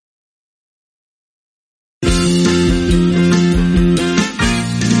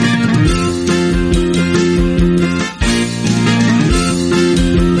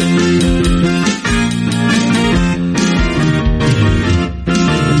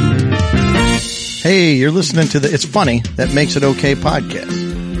Hey, you're listening to the It's Funny That Makes It Okay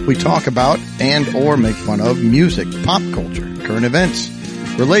podcast. We talk about and or make fun of music, pop culture, current events,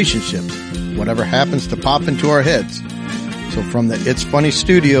 relationships, whatever happens to pop into our heads. So from the It's Funny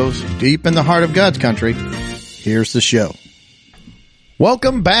studios, deep in the heart of God's country, here's the show.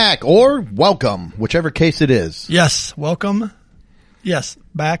 Welcome back, or welcome, whichever case it is. Yes, welcome. Yes,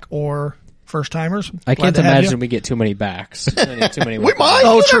 back or first timers. I can't imagine we get too many backs. Too many We might.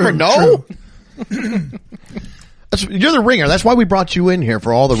 Oh, You true, never know. true. You're the ringer. That's why we brought you in here,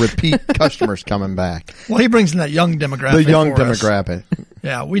 for all the repeat customers coming back. Well, he brings in that young demographic. The young for us. demographic.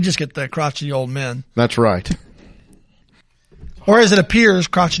 Yeah, we just get the crotchety old men. That's right. Or as it appears,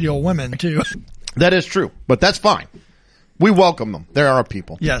 crotchety old women, too. That is true, but that's fine. We welcome them. They're our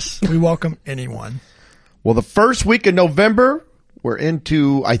people. Yes, we welcome anyone. Well, the first week of November, we're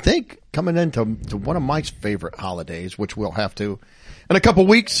into, I think, coming into one of my favorite holidays, which we'll have to, in a couple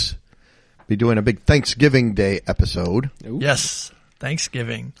weeks, be doing a big Thanksgiving Day episode. Ooh. Yes,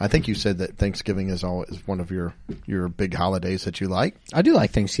 Thanksgiving. I think you said that Thanksgiving is one of your big holidays that you like. I do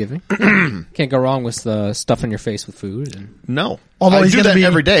like Thanksgiving. Can't go wrong with the stuff in your face with food. And No. Although I he's do gonna that be-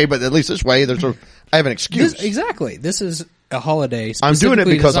 every day, but at least this way, I have an excuse. exactly. This is a holiday. I'm doing it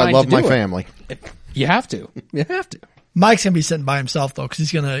specifically because I designed love to my do it. family. You have to. You have to. Mike's gonna be sitting by himself though, because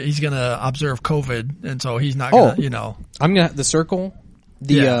he's gonna observe COVID, and so he's not gonna, I'm gonna the circle,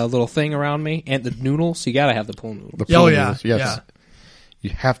 the Yeah. little thing around me, and the noodles. You gotta have the pool noodle. The pool Oh, yeah, noodles, yes. yeah. You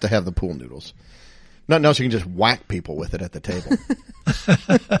have to have the pool noodles. Nothing else, you can just whack people with it at the table.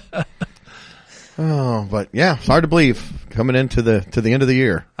 Oh, but yeah, it's hard to believe coming into the end of the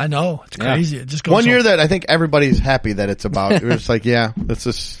year. I know it's Yeah. crazy. It just goes One so- year that I think everybody's happy that it's about. It was like, yeah, let's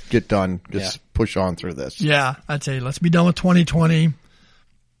just get done. Just push on through this. Yeah, I'd say let's be done with 2020.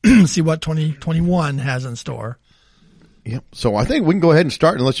 See what 2021 has in store. Yep. So I think we can go ahead and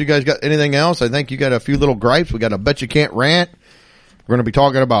start unless you guys got anything else. I think you got a few little gripes. We got a Bet You Can't Rant. We're going to be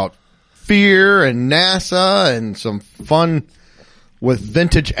talking about fear and NASA and some fun with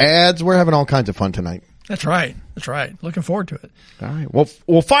vintage ads. We're having all kinds of fun tonight. That's right. That's right. Looking forward to it. All right. Well,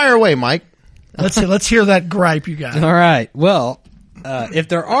 we'll fire away, Mike. Let's hear that gripe you got. All right. Well, if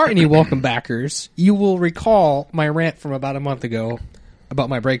there are any welcome backers, you will recall my rant from about a month ago about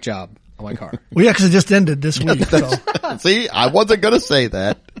my brake job on my car. Well, yeah, because it just ended this week. So. See, I wasn't going to say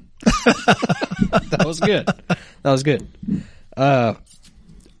that. That was good. That was good.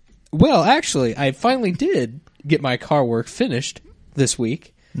 Well, actually, I finally did get my car work finished this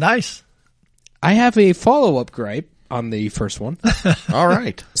week. Nice. I have a follow-up gripe on the first one. All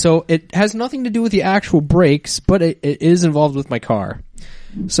right. So it has nothing to do with the actual brakes, but it is involved with my car.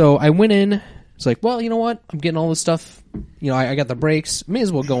 So I went in. It's like, well, you know what? I'm getting all this stuff. You know, I got the brakes. May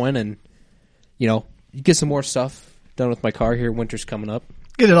as well go in and, you know, get some more stuff done with my car here. Winter's coming up.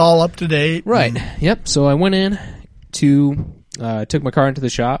 Get it all up to date. Right. Yep. So I went in took my car into the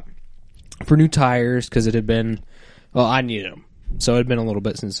shop for new tires because it had been, well, I needed them. So it had been a little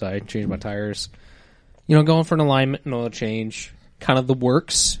bit since I changed my tires. You know, going for an alignment and oil change, kind of the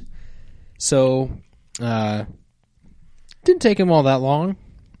works. So, didn't take them all that long.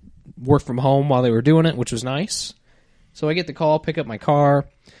 Worked from home while they were doing it, which was nice. So I get the call, pick up my car,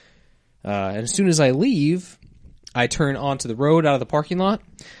 and as soon as I leave, I turn onto the road out of the parking lot.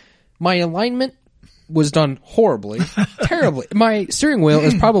 My alignment was done horribly, terribly. My steering wheel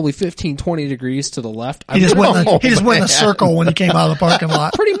is probably 15, 20 degrees to the left. He just went in a circle when he came out of the parking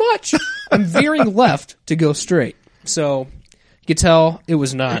lot. Pretty much. I'm veering left to go straight. So you could tell it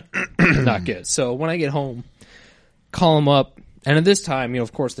was not good. So when I get home, call them up. And at this time, you know,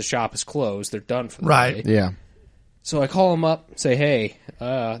 of course, the shop is closed. They're done for the Right. day. Yeah. So I call them up, say, hey,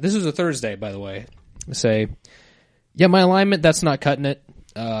 this was a Thursday, by the way. I say, yeah, my alignment, that's not cutting it.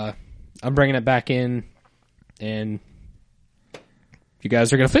 I'm bringing it back in, and you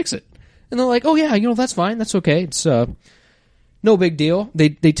guys are going to fix it. And they're like, oh, yeah, you know, that's fine. That's okay. It's no big deal. They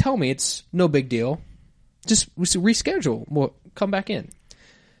tell me it's no big deal. Just reschedule. We'll come back in.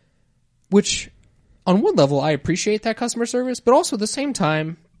 Which, on one level, I appreciate that customer service, but also at the same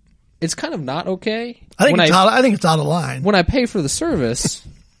time, it's kind of not okay. I think it's out of line. When I pay for the service,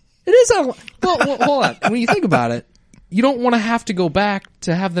 it is out of line. Well, hold on. When you think about it, you don't want to have to go back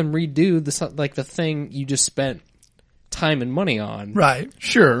to have them redo the thing you just spent time and money on. Right.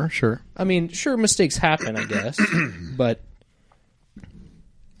 Sure. I mean, sure, mistakes happen, I guess, but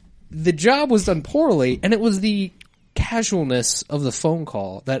the job was done poorly, and it was the casualness of the phone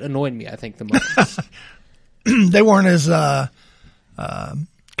call that annoyed me, I think, the most. They weren't as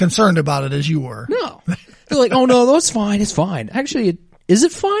concerned about it as you were. No. They're like, oh, no, that's fine. It's fine. Actually, is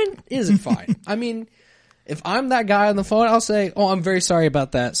it fine? Is it fine? I mean, if I'm that guy on the phone, I'll say, oh, I'm very sorry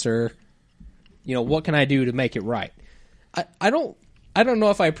about that, sir. what can I do to make it right? I don't know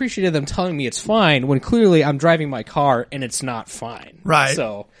if I appreciated them telling me it's fine when clearly I'm driving my car and it's not fine. Right.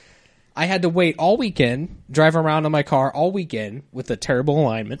 So I had to wait all weekend, drive around in my car all weekend with a terrible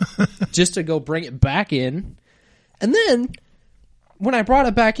alignment just to go bring it back in. And then when I brought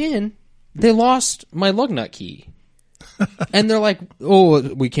it back in, they lost my lug nut key. And they're like, "Oh,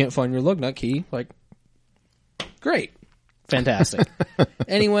 we can't find your lug nut key." Like, great. Fantastic.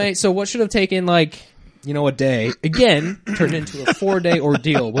 Anyway, so what should have taken a day, again, turned into a 4-day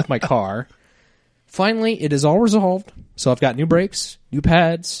ordeal with my car. Finally, it is all resolved. So I've got new brakes, new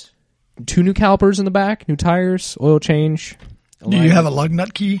pads, 2 new calipers in the back, new tires, oil change. Do you have a lug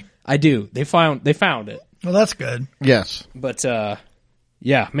nut key? I do. They found it. Well, that's good. Yes. But,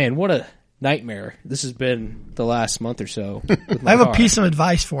 yeah, man, what a nightmare this has been the last month or so with my I have car. a piece of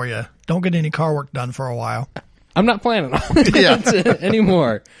advice for you. Don't get any car work done for a while. I'm not planning on it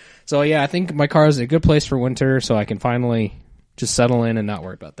anymore. So, yeah, I think my car is in a good place for winter, so I can finally just settle in and not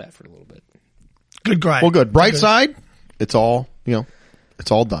worry about that for a little bit. Good gripe. Well, good. Bright side, it's all, it's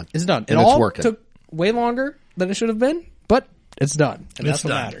all done. It's done. And It it's all working. took way longer than it should have been, but it's done. And It's that's what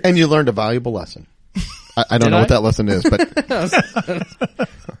done. matters. And you learned a valuable lesson. I don't Did know I? what that lesson is, but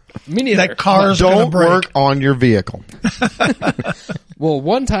Me neither. That car's going to don't break. work on your vehicle. Well,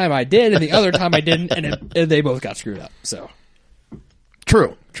 one time I did, and the other time I didn't, and they both got screwed up. So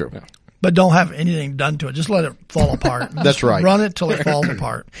True. But don't have anything done to it. Just let it fall apart. That's Just right. Run it till it falls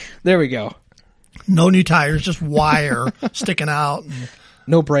apart. there we go. No new tires, just wire sticking out. And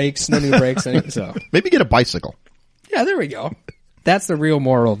No brakes, no new brakes. So Maybe get a bicycle. yeah, there we go. That's the real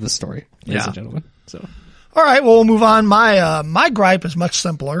moral of the story, ladies Yeah. and gentlemen. So all right, well, we'll move on. My gripe is much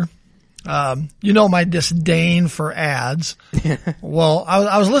simpler. My disdain for ads. Well,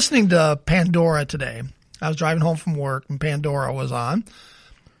 I was listening to Pandora today. I was driving home from work and Pandora was on.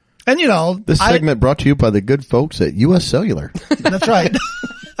 And This segment brought to you by the good folks at U.S. Cellular. that's right.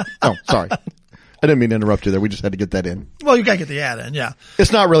 Oh, sorry. I didn't mean to interrupt you there. We just had to get that in. Well, you gotta get the ad in, yeah.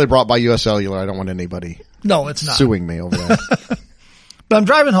 It's not really brought by U.S. Cellular. I don't want anybody No, it's not. suing me over that. But I'm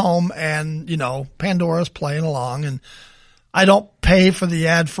driving home and, Pandora's playing along and I don't pay for the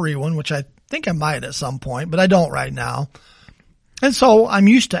ad-free one, which I think I might at some point, but I don't right now. And so I'm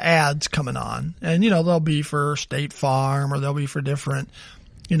used to ads coming on and, they'll be for State Farm or they'll be for different,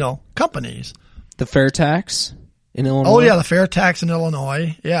 companies. the fair tax in Illinois. Oh yeah, the fair tax in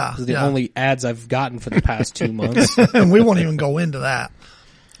Illinois. Yeah. Those are the yeah. only ads I've gotten for the past 2 months. And we won't even go into that.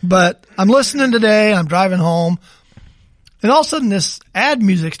 But I'm listening today, I'm driving home, and all of a sudden this ad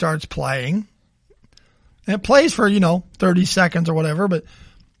music starts playing. And it plays for, 30 seconds or whatever, but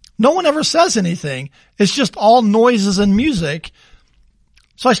no one ever says anything. It's just all noises and music.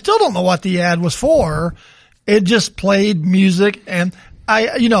 So I still don't know what the ad was for. It just played music and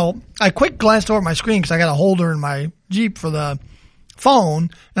I quick glanced over my screen because I got a holder in my Jeep for the phone,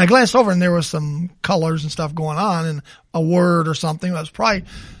 and I glanced over and there was some colors and stuff going on and a word or something. That was probably,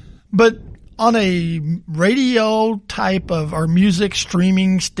 but on a radio type of or music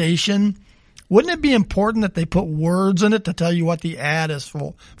streaming station, wouldn't it be important that they put words in it to tell you what the ad is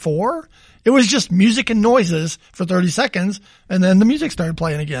for? It was just music and noises for 30 seconds, and then the music started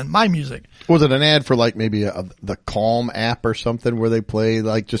playing again. My music. Was it an ad for maybe the Calm app or something where they play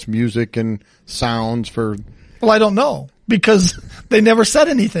just music and sounds for? Well, I don't know because they never said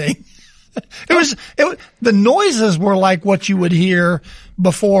anything. The noises were like what you would hear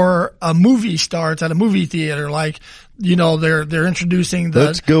before a movie starts at a movie theater. They're introducing the.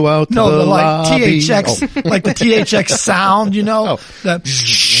 Let's go out to the lobby. THX, like the THX sound,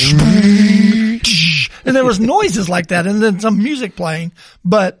 and there was noises like that and then some music playing,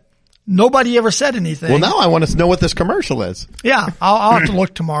 but nobody ever said anything. Well, now I want to know what this commercial is. Yeah, I'll have to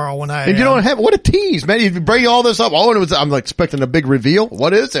look tomorrow when I. And you don't have, what a tease, man. You bring all this up. I'm expecting a big reveal.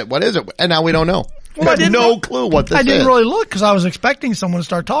 What is it? And now we don't know. Well, I have didn't no know- clue what this is. I didn't really look because I was expecting someone to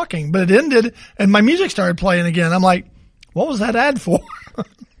start talking, but it ended and my music started playing again. I'm like, what was that ad for?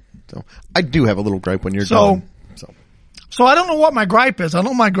 So I do have a little gripe when you're So- done. So I don't know what my gripe is. I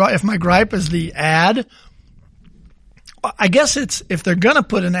don't know if my gripe is the ad. I guess it's if they're going to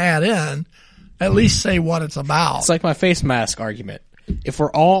put an ad in, at least say what it's about. It's like my face mask argument. If we're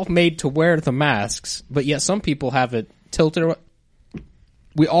all made to wear the masks, but yet some people have it tilted,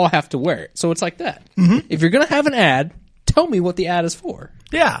 we all have to wear it. So it's like that. Mm-hmm. If you're going to have an ad, tell me what the ad is for.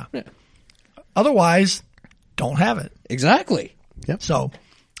 Yeah. Otherwise, don't have it. Exactly. So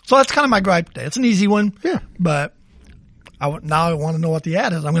that's kind of my gripe today. It's an easy one. Yeah. But now I want to know what the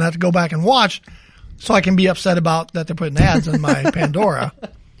ad is. I'm going to have to go back and watch so I can be upset about that they're putting ads in my Pandora.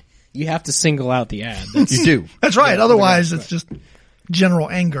 You have to single out the ad. You do. That's right. Otherwise, it's just general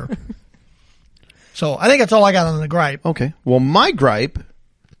anger. So I think that's all I got on the gripe. Okay. Well, my gripe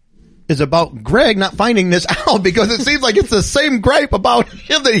is about Greg not finding this out because it seems like it's the same gripe about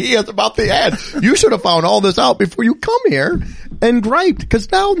him that he has about the ad. You should have found all this out before you come here and griped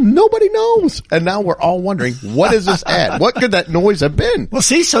because now nobody knows. And now we're all wondering, what is this ad? What could that noise have been? Well,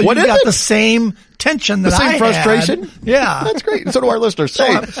 see, so What you is got it? the same tension that The same I frustration? had. Yeah. That's great. And so do our listeners.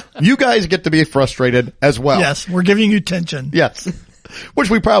 Say, you guys get to be frustrated as well. Yes, we're giving you tension. Yes. Which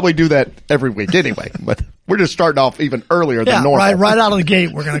we probably do that every week anyway, but we're just starting off even earlier than Yeah, normal. right out of the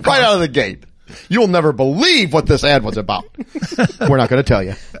gate, we're going to Right out of the gate. You'll never believe what this ad was about. We're not going to tell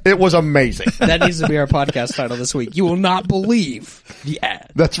you. It was amazing. That needs to be our podcast title this week. You will not believe the ad.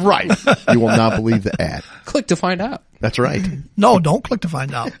 That's right. You will not believe the ad. Click to find out. That's right. No, don't click to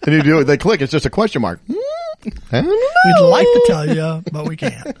find out. And you do it, they click, it's just a question mark. I don't know. We'd like to tell you, but we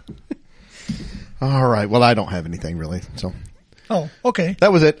can't. All right. Well, I don't have anything really. So Oh, okay.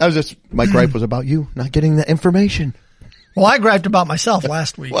 that was it. My gripe was about you not getting the information. Well, I griped about myself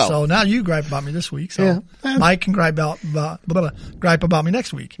last week, Well. so now you gripe about me this week. So Yeah. Mike can gripe about me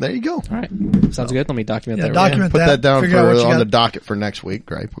next week. There you go. All right. Sounds good. Let me document Yeah, that. document Put that down Figure out what you on got. the docket for next week.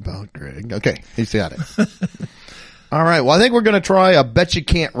 Gripe about Greg. Okay. He's got it. All right. Well, I think we're going to try a bet you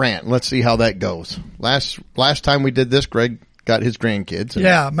can't rant. Let's see how that goes. Last time we did this, Greg got his grandkids. and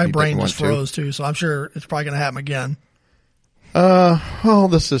Yeah, my he brain didn't just want to. froze too, so I'm sure it's probably going to happen again. Oh,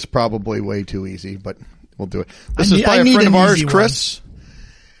 this is probably way too easy, but we'll do it. This I is need- by I a need friend of an ours, easy one. Chris.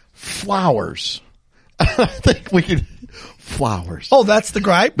 Flowers. I think we could. Flowers. Oh, that's the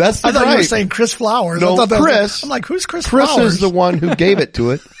gripe? That's the I thought you were gripe. saying Chris Flowers. No, I thought that was- Chris. I'm like, who's Chris Chris Flowers? is the one who gave it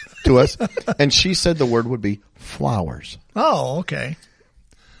to us, and she said the word would be flowers. Oh, okay.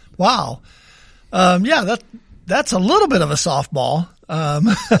 Wow. Yeah, that's a little bit of a softball.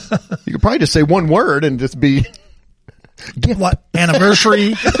 You could probably just say one word and just be. What?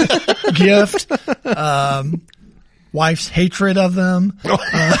 Anniversary, gift, wife's hatred of them.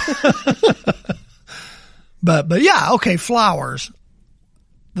 But yeah, okay, flowers.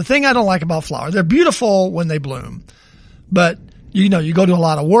 The thing I don't like about flowers, they're beautiful when they bloom, but you go to a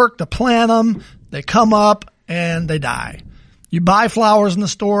lot of work to plant them, they come up and they die. You buy flowers in the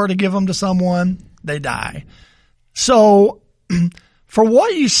store to give them to someone, they die. So for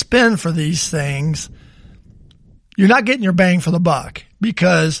what you spend for these things, you're not getting your bang for the buck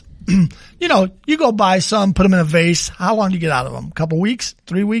because, you go buy some, put them in a vase. How long do you get out of them? A couple weeks?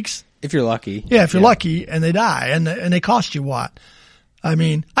 3 weeks? If you're lucky. Yeah, if you're lucky, and they die, and they cost you what? I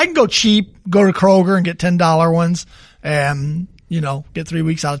mean, I can go cheap, go to Kroger and get $10 ones, and get 3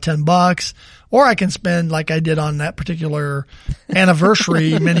 weeks out of $10, or I can spend like I did on that particular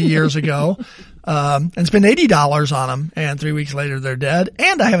anniversary many years ago, and spend $80 on them, and 3 weeks later they're dead,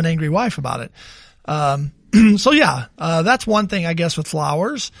 and I have an angry wife about it. So yeah, that's one thing I guess with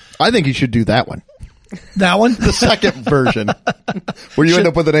flowers. I think you should do that one. That one. The second version, where you end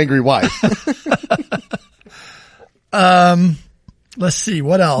up with an angry wife. Let's see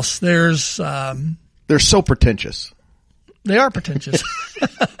what else. They're so pretentious. They are pretentious.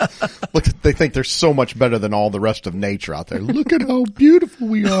 Look, they think they're so much better than all the rest of nature out there. Look at how beautiful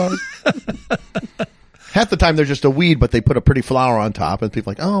we are. Half the time they're just a weed, but they put a pretty flower on top, and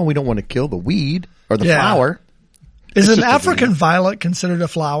people are like, oh, we don't want to kill the weed or the Yeah. flower. Is It's an just a African violet considered a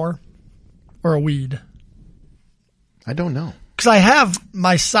flower or a weed? I don't know. Because I have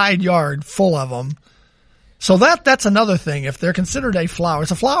my side yard full of them. So that's another thing. If they're considered a flower,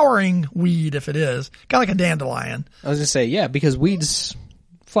 it's a flowering weed if it is. Kind of like a dandelion. I was going to say, yeah, because weeds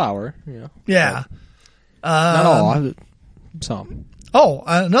flower. Yeah. Not all. Some. Oh,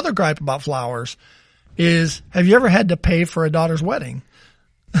 another gripe about flowers is, have you ever had to pay for a daughter's wedding?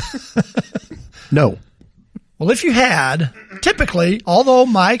 No. Well, if you had, typically, although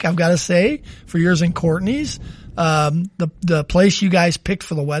Mike, I've got to say, for yours and Courtney's, the place you guys picked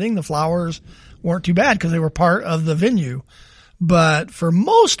for the wedding, the flowers weren't too bad because they were part of the venue. But for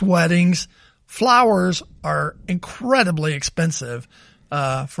most weddings, flowers are incredibly expensive,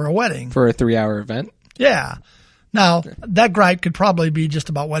 for a wedding. For a 3-hour event. Yeah. Now, that gripe could probably be just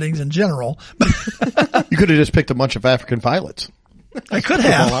about weddings in general. You could have just picked a bunch of African violets. I could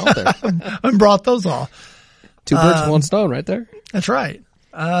All have out there. and brought those all. 2 birds, 1 stone right there. That's right.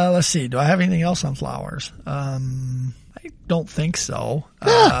 Let's see. Do I have anything else on flowers? I don't think so.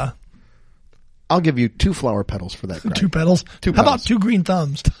 I'll give you 2 flower petals for that. Gripe. 2 petals. Two How about petals. 2 green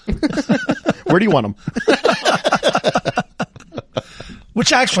thumbs? Where do you want them?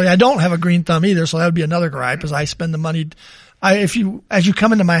 Which actually, I don't have a green thumb either, so that would be another gripe. As I spend the money, as you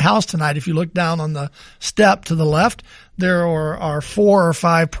come into my house tonight, if you look down on the step to the left, there are 4 or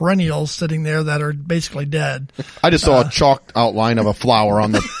 5 perennials sitting there that are basically dead. I just saw a chalked outline of a flower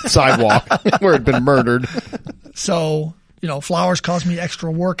on the sidewalk where it had been murdered. So, flowers cause me extra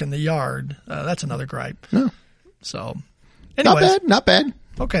work in the yard. That's another gripe. No. So, anyways. Not bad.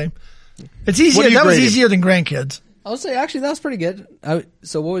 Okay. It's easier. you That was grading? easier than grandkids. I would say actually that was pretty good.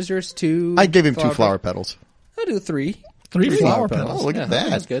 So what was yours? 2? I gave him 2 flower petals. I'll do 3. 3 flower Oh, petals. look at that.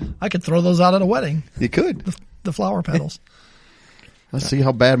 That's good. I could throw those out at a wedding. You could. The flower petals. Let's see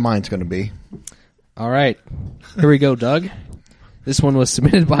how bad mine's going to be. All right, here we go, Doug. This one was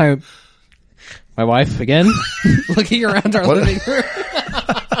submitted by my wife again, looking around our living room.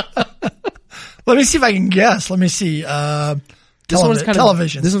 Let me see if I can guess. Let me see.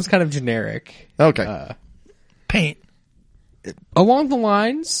 Television. This one's kind of generic. Okay. Paint. Along the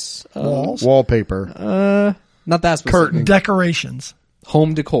lines, Walls. Wallpaper. not that specific. Curtain. Decorations.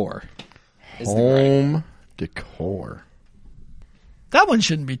 Home decor. is the gripe. Home decor. That one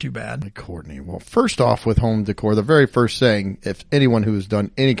shouldn't be too bad. Like Courtney. Well, first off with home decor, the very first thing, if anyone who's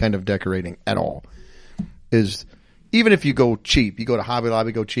done any kind of decorating at all, is even if you go cheap, you go to Hobby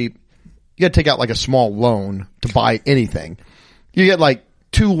Lobby, go cheap, you got to take out like a small loan to buy anything. You get like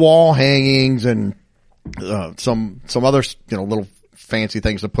 2 wall hangings and some other little fancy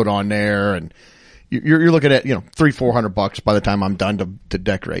things to put on there, and you're looking at $300-400 by the time I'm done to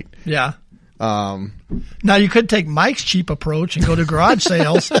decorate. Yeah. Now you could take Mike's cheap approach and go to garage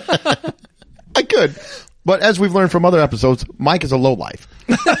sales. I could, but as we've learned from other episodes, Mike is a lowlife.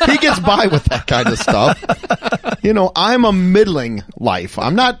 He gets by with that kind of stuff. I'm a middling life.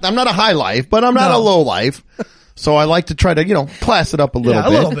 I'm not a high life, but I'm not a low life. So I like to try to, class it up a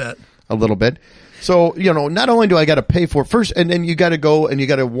little bit. So, not only do I got to pay for it first, and then you got to go and you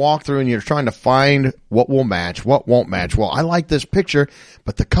got to walk through and you're trying to find what will match, what won't match. Well, I like this picture,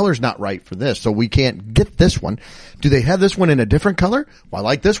 but the color's not right for this, so we can't get this one. Do they have this one in a different color? Well, I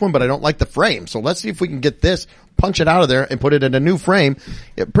like this one, but I don't like the frame. So let's see if we can get this, punch it out of there and put it in a new frame.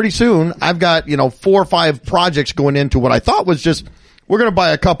 Pretty soon, I've got, 4 or 5 projects going into what I thought was just, we're going to buy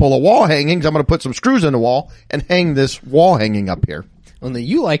a couple of wall hangings. I'm going to put some screws in the wall and hang this wall hanging up here. Well, then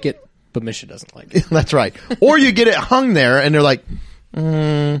you like it, but Misha doesn't like it. That's right. Or you get it hung there and they're like,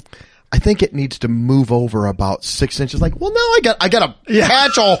 I think it needs to move over about 6 inches. Like, well, no, I got to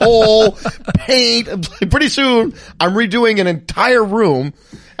patch a hole, paint. Pretty soon I'm redoing an entire room,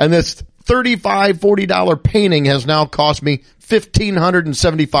 and this $35-40 painting has now cost me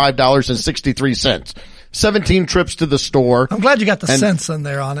 $1,575.63. 17 trips to the store. I'm glad you got the cents in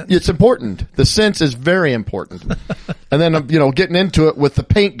there on it. It's important. The cents is very important. And then, getting into it with the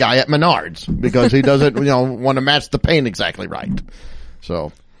paint guy at Menards because he doesn't, want to match the paint exactly right.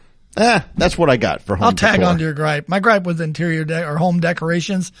 So, that's what I got for home I'll tag decor. on to your gripe. My gripe with interior or home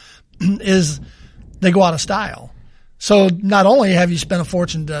decorations is they go out of style. So not only have you spent a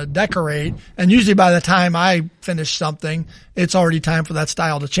fortune to decorate, and usually by the time I finish something, it's already time for that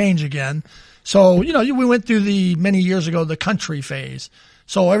style to change again. So, we went through many years ago, the country phase.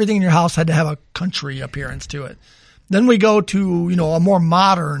 So everything in your house had to have a country appearance to it. Then we go to, a more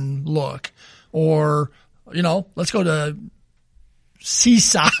modern look, or, let's go to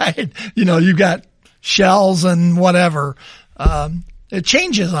seaside. You've got shells and whatever. It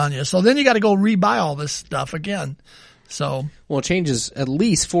changes on you. So then you got to go rebuy all this stuff again. So. Well, it changes at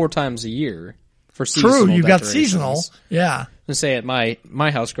least 4 times a year for seasonal True. You've got decorations. seasonal. Yeah. To say at my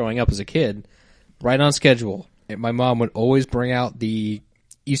house growing up as a kid, right on schedule, my mom would always bring out the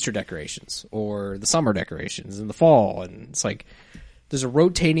Easter decorations or the summer decorations in the fall, and it's like there's a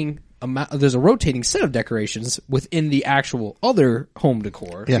rotating set of decorations within the actual other home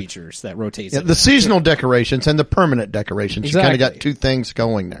decor features that rotates. The seasonal decorations and the permanent decorations. Exactly. You kind of got 2 things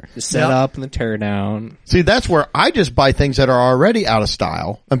going there. The set up and the tear down. See, that's where I just buy things that are already out of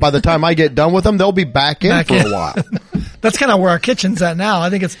style, and by the time I get done with them, they'll be back in for a while. That's kind of where our kitchen's at now.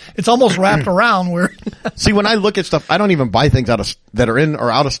 I think it's almost wrapped around where. See, when I look at stuff, I don't even buy things that are in or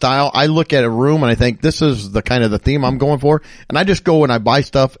out of style. I look at a room and I think this is the kind of the theme I'm going for, and I just go and I buy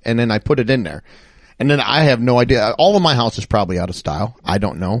stuff and then I put it in there. And then I have no idea. All of my house is probably out of style. I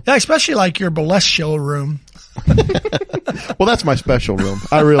don't know. Yeah, especially like your burlesque show room. Well, that's my special room.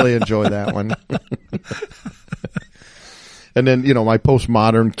 I really enjoy that one. And then, my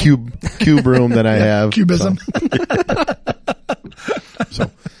postmodern cube room that I have. Cubism. So,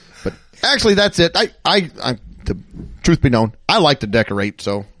 but actually that's it. I to truth be known, I like to decorate.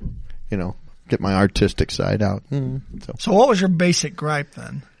 So, get my artistic side out. So what was your basic gripe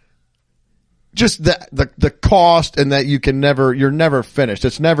then? Just the cost, and that you're never finished.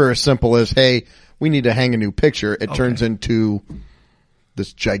 It's never as simple as, hey, we need to hang a new picture. It turns into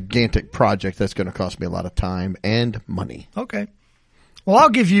this gigantic project that's going to cost me a lot of time and money. Okay. Well, I'll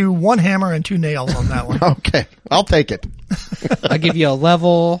give you 1 hammer and 2 nails on that one. Okay, I'll take it. I'll give you a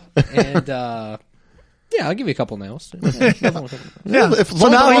level and yeah, I'll give you a couple nails. Yeah. If So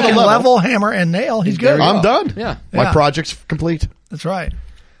now he can level, hammer, and nail. He's good. I'm done. Yeah. My Yeah. project's complete. That's right.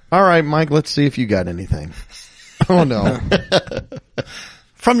 All right, Mike, let's see if you got anything. Oh, no.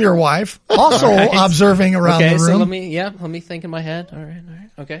 From your wife, also observing around Okay, the so room. let me think in my head. All right.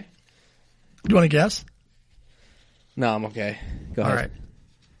 Okay. Do you want to guess? No, I'm okay. Go All ahead.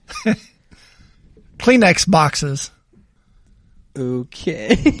 right. Kleenex boxes.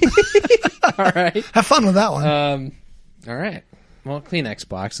 Okay. All right. Have fun with that one. All right. Well, Kleenex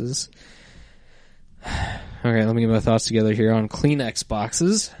boxes. Okay, let me get my thoughts together here on Kleenex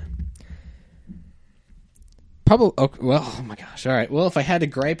boxes. Probably. Oh my gosh. All right. Well, if I had to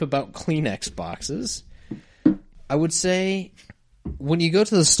gripe about Kleenex boxes, I would say when you go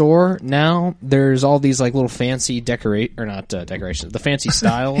to the store now, there's all these like little fancy decorations, the fancy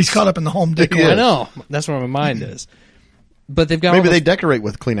styles. He's caught up in the home decor. Yeah. I know. That's where my mind is. But they've got Maybe all they the, decorate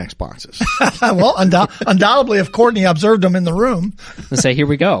with Kleenex boxes. Well, undoubtedly, if Courtney observed them in the room, and say, here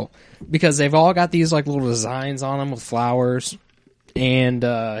we go. Because they've all got these like little designs on them with flowers and,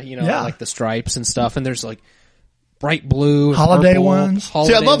 Yeah. like the stripes and stuff. And there's like bright blue, and Holiday purple, ones. See, I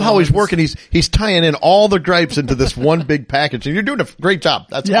holiday love how he's ones. working. He's tying in all the gripes into this one big package, and you're doing a great job.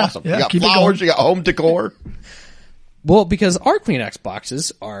 That's Yeah, awesome. yeah, You got keep it flowers, going. you got home decor. Well, because our Kleenex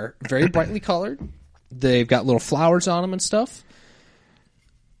boxes are very brightly colored. They've got little flowers on them and stuff.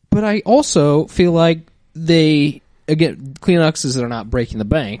 But I also feel like Kleenexes that are not breaking the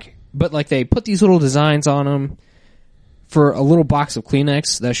bank, but like they put these little designs on them for a little box of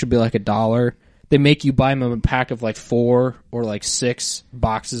Kleenex that should be like $1. They make you buy them a pack of like 4 or like 6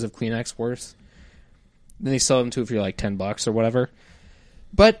 boxes of Kleenex worth. Then they sell them to you for like $10 or whatever.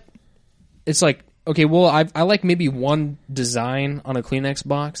 But it's like, okay, well, I like maybe one design on a Kleenex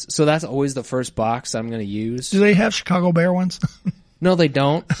box, so that's always the first box I'm going to use. do they have Chicago Bear ones? No, they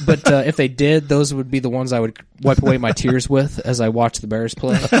don't. But if they did, those would be the ones I would wipe away my tears with as I watch the Bears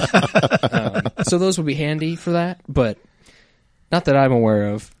play. So those would be handy for that, but not that I'm aware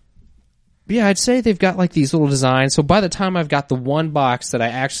of. But yeah, I'd say they've got like these little designs. So by the time I've got the one box that I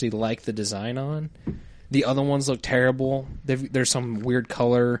actually like the design on, the other ones look terrible. There's some weird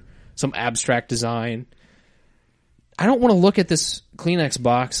color, some abstract design. I don't want to look at this Kleenex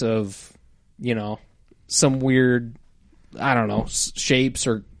box of, some weird, I don't know, shapes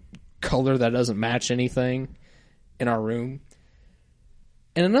or color that doesn't match anything in our room.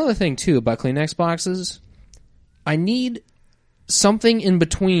 And another thing, too, about Kleenex boxes, I need something in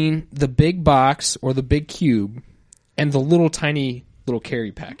between the big box or the big cube and the little tiny little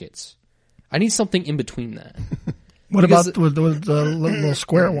carry packets. I need something in between that. What Because- about with the little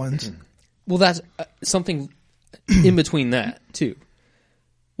square ones? Well, that's something in between that, too.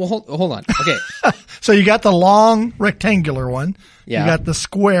 Well, hold on. Okay. So you got the long rectangular one. Yeah. You got the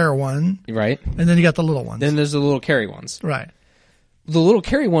square one, Right? and then you got the little ones. Then there's the little carry ones. Right. The little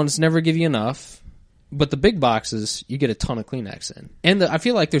carry ones never give you enough, but the big boxes, you get a ton of Kleenex in. And I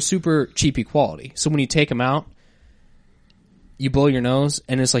feel like they're super cheapy quality. So when you take them out, you blow your nose,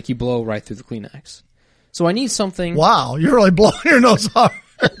 and it's like you blow right through the Kleenex. So I need something. Wow, you're really blowing your nose off.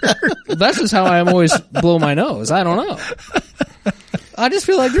 That's just how I'm always blow my nose. I don't know. I just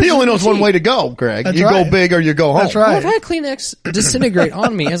feel like He only knows one way to go, Greg. That's you right. go big or you go home. That's Well, right. I've had Kleenex disintegrate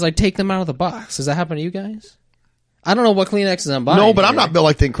on me as I take them out of the box. Does that happen to you guys? I don't know what Kleenexes I'm buying. No, but I'm here. not built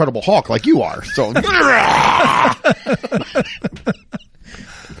like the Incredible Hulk like you are. So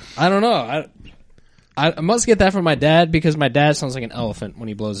I don't know. I must get that from my dad because my dad sounds like an elephant when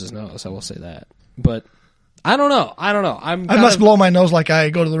he blows his nose. I will say that. But I don't know. I must blow my nose like I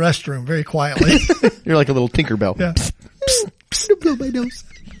go to the restroom very quietly. you're like a little Tinkerbell. Yeah. Blow my nose.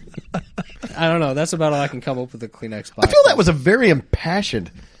 I don't know. That's about all I can come up with the Kleenex box. I feel that was a very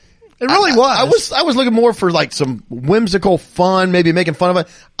impassioned. It really was. I was looking more for like some whimsical fun, maybe making fun of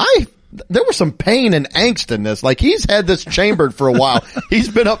it. There was some pain and angst in this. Like he's had this chambered for a while. He's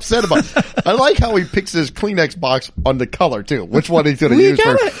been upset about it. I like how he picks his Kleenex box on the color too. Which one he's going to use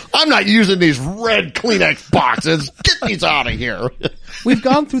first. I'm not using these red Kleenex boxes. Get these out of here. We've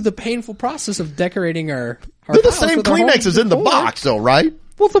gone through the painful process of decorating our They're the house same with our home Kleenexes in the decor. box though, right?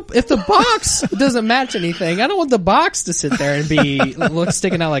 Well, if the box doesn't match anything, I don't want the box to sit there and be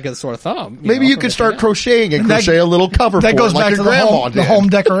sticking out like a sore thumb. Maybe you could start crocheting and crochet a little cover for That goes him, like back your to grandma the did. home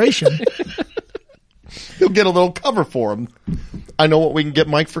decoration. You'll get a little cover for him. I know what we can get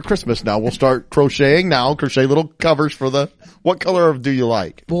Mike for Christmas now. We'll start crocheting now. Crochet little covers for what color do you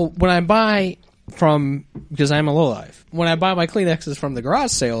like? Well, when I buy because I'm a lowlife. When I buy my Kleenexes from the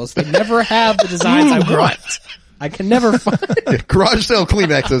garage sales, they never have the designs I want. I can never find. Garage sale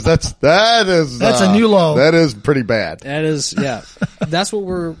Kleenexes. That's a new low. That is pretty bad. That is, yeah. That's what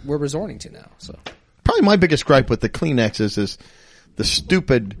we're resorting to now. So Probably my biggest gripe with the Kleenexes is the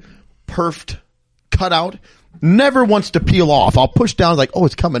stupid perfed cutout never wants to peel off. I'll push down like, oh,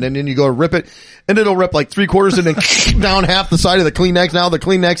 it's coming. And then you go to rip it and it'll rip like 3/4 and then down half the side of the Kleenex. Now the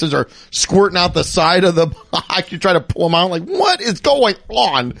Kleenexes are squirting out the side of the box. You try to pull them out like, what is going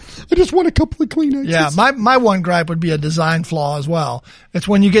on? I just want a couple of Kleenexes. Yeah, my one gripe would be a design flaw as well. It's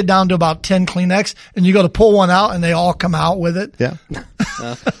when you get down to about 10 Kleenex and you go to pull one out and they all come out with it. Yeah.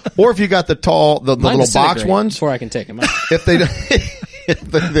 Or if you got the little box ones. before I can take them out. If they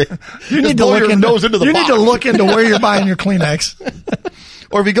You need to look into where you're buying your Kleenex.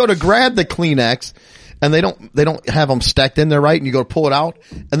 Or if you go to grab the Kleenex and they don't have them stacked in there right, and you go to pull it out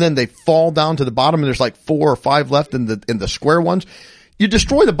and then they fall down to the bottom and there's like 4 or 5 left in the square ones. You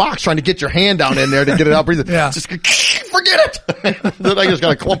destroy the box trying to get your hand down in there to get it out. Yeah. Just forget it. Then I just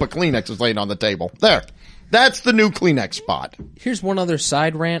got a clump of Kleenexes laying on the table. There. That's the new Kleenex spot. Here's one other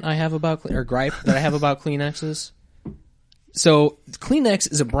side rant I have about, or gripe that I have about Kleenexes. So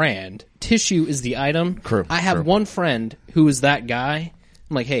Kleenex is a brand. Tissue is the item. True, I have true. one friend who is that guy.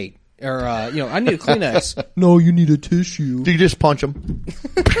 I'm like, hey, I need a Kleenex. No, you need a tissue. Do you just punch them?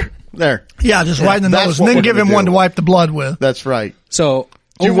 There. Yeah, just right in the That's nose, what and then we're give gonna him one do. to wipe the blood with. That's right. So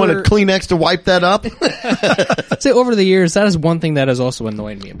Do you want a Kleenex to wipe that up? say over the years, that is one thing that has also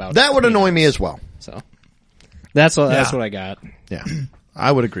annoyed me about That would Kleenex. annoy me as well. So that's what I got. Yeah.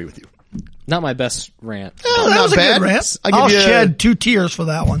 I would agree with you. Not my best rant. Oh, That not was a bad. good rant. I'll give I'll you shed 2 tears for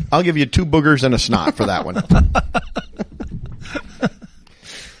that one. I'll give you 2 boogers and a snot for that one.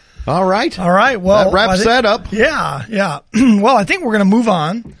 All right. All right. Well, That wraps that up. Yeah, yeah. Well, I think we're going to move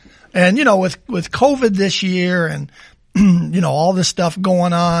on. And, with COVID this year and, all this stuff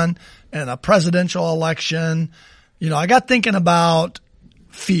going on and a presidential election, I got thinking about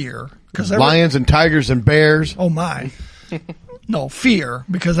fear. Lions and tigers and bears. Oh, my. No, fear,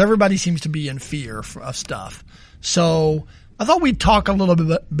 because everybody seems to be in fear of stuff. So I thought we'd talk a little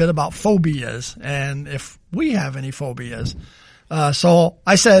bit about phobias and if we have any phobias. So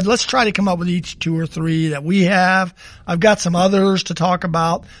I said, let's try to come up with each 2 or 3 that we have. I've got some others to talk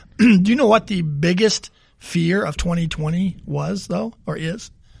about. Do you know what the biggest fear of 2020 was, though, or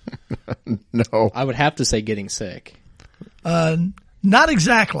is? No. I would have to say getting sick. Not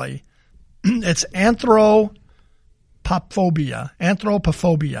exactly. It's anthropophobia.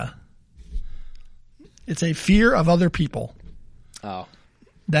 It's a fear of other people. Oh.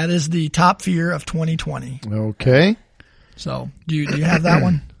 That is the top fear of 2020. Okay. So, do you have that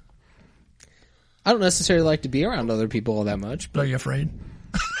one? I don't necessarily like to be around other people all that much, Are you afraid?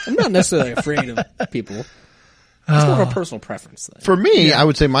 I'm not necessarily afraid of people. It's more of a personal preference thing. For me, I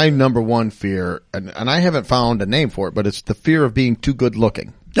would say my number one fear, and I haven't found a name for it, but it's the fear of being too good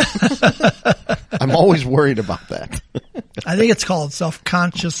looking. I'm always worried about that. I think it's called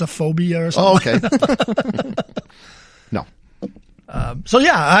self-consciousphobia or something. Oh, okay. No. So,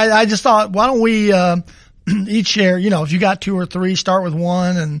 yeah, I just thought, why don't we each share, if you got 2 or 3, start with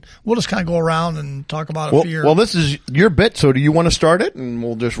one, and we'll just kind of go around and talk about a fear. Well, this is your bit, so do you want to start it, and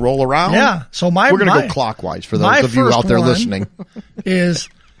we'll just roll around? Yeah. So we're going to go clockwise for those of you out there listening. Is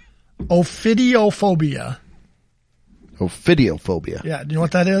ophidiophobia. Ophidiophobia. Yeah. Do you know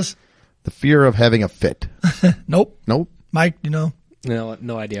what that is? The fear of having a fit. Nope. Nope. Mike, do you know?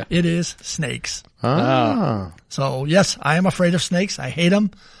 No idea. It is snakes. Ah. So, yes, I am afraid of snakes. I hate them.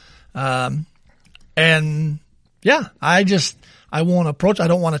 And yeah, I won't approach. I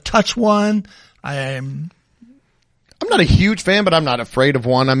don't want to touch one. I'm not a huge fan, but I'm not afraid of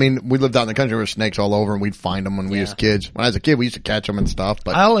one. I mean, we lived out in the country with snakes all over, and we'd find them when we was kids. When I was a kid, we used to catch them and stuff.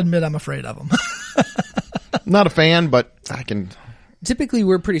 But I'll admit I'm afraid of them. not a fan, but I can. Typically,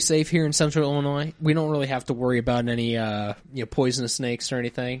 we're pretty safe here in Central Illinois. We don't really have to worry about any poisonous snakes or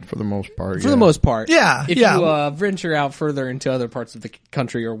anything. For the most part. For the most part. Yeah, If yeah. you venture out further into other parts of the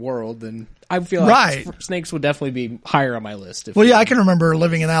country or world, then I feel like snakes would definitely be higher on my list. Well, yeah, I can remember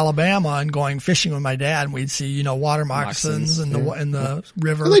living in Alabama and going fishing with my dad, and we'd see, water moccasins in the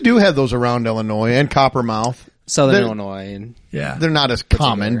river. Well, they do have those around Illinois and Coppermouth. Southern Illinois and Yeah. They're not as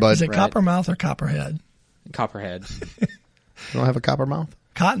common, but Is it Coppermouth or Copperhead? Copperhead. you don't have a Coppermouth?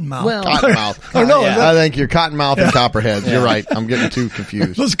 Cottonmouth. Well, Cottonmouth. Oh, no, I think you're Cottonmouth and Copperheads. You're right. I'm getting too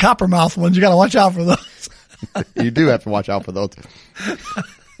confused. those Coppermouth ones, you got to watch out for those. You do have to watch out for those.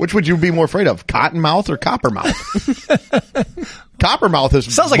 Which would you be more afraid of, Cottonmouth or Coppermouth? Coppermouth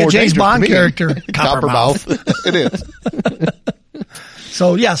is Sounds like a more James dangerous Bond to me. character. Coppermouth. It is.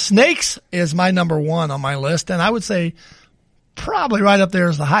 So yeah, snakes is my number one on my list, and I would say probably right up there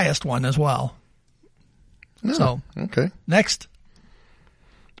is the highest one as well. No. So Okay. next,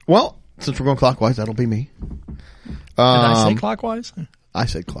 Well, since we're going clockwise, that'll be me. did I say clockwise? I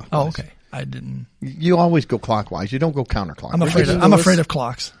said clockwise. Oh, okay. I didn't. You always go clockwise. You don't go counterclockwise. I'm afraid of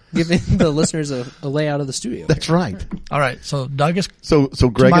clocks. Giving the listeners a layout of the studio. That's right. All right. So Doug is. So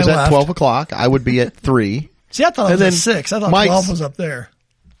Greg my is at left. 12 o'clock. I would be at 3. See, I thought it And was at then 6. I thought Mike's- 12 was up there.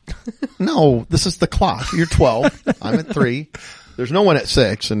 No, this is the clock. You're 12. I'm at 3. There's no one at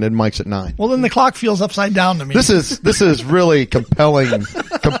 6, and then Mike's at 9. Well, then the clock feels upside down to me. This is really compelling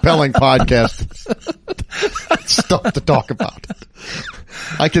podcast stuff to talk about.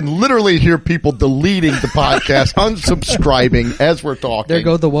 I can literally hear people deleting the podcast, unsubscribing as we're talking. There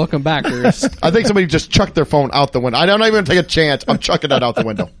go the welcome backers. I think somebody just chucked their phone out the window. I don't even take a chance. I'm chucking it out the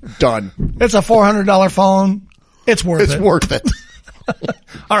window. Done. It's a $400 phone. It's worth It's it. worth it.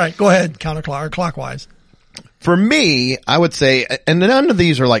 All right. Go ahead. Clockwise. For me, I would say, and none of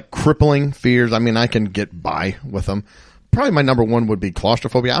these are like crippling fears. I mean, I can get by with them. Probably my number one would be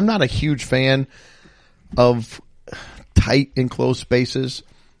claustrophobia. I'm not a huge fan of tight enclosed spaces.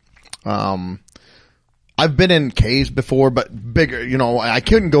 I've been in caves before, but bigger, I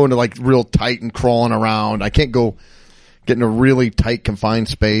couldn't go into like real tight and crawling around. I can't go get in a really tight confined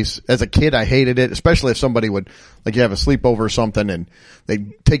space. As a kid, I hated it, especially if somebody would, like you have a sleepover or something and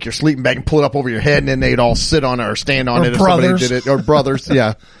they'd take your sleeping bag and pull it up over your head and then they'd all sit on it or stand on Or it if somebody brothers. did it. Or brothers,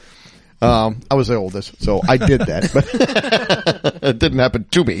 yeah. I was the oldest, so I did that, but it didn't happen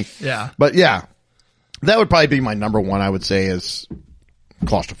to me. Yeah. But yeah, that would probably be my number one, I would say, is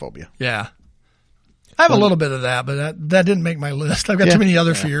claustrophobia. Yeah. I have a little bit of that, but that didn't make my list. I've got Yeah. too many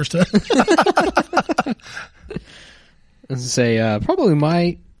other fears to. Let's say probably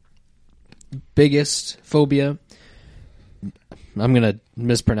my biggest phobia. I'm gonna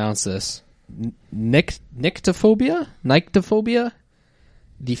mispronounce this. Nyctophobia,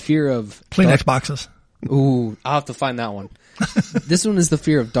 the fear of Kleenex boxes. Ooh, I'll have to find that one. This one is the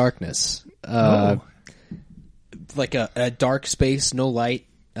fear of darkness. Like a dark space, no light,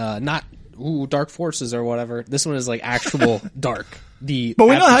 not dark forces or whatever. This one is like actual dark. But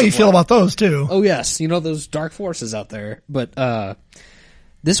we know how you feel about those too. Oh yes, those dark forces out there. But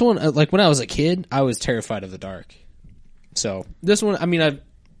this one, like when I was a kid, I was terrified of the dark. So this one, I mean, I've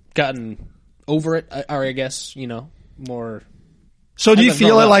gotten over it, or I guess more. So do you haven't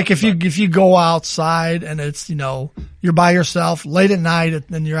feel grown it up, like if you go outside and it's, you're by yourself late at night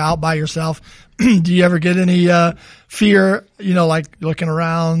and you're out by yourself, do you ever get any, fear, like looking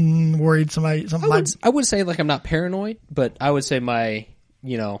around, worried something I would say like I'm not paranoid, but I would say my,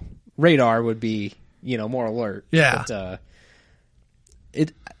 radar would be, more alert. Yeah. But,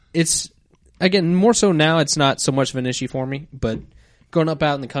 it's again, more so now it's not so much of an issue for me, but growing up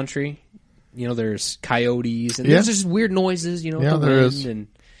out in the country, there's coyotes and there's just weird noises, the there wind is. and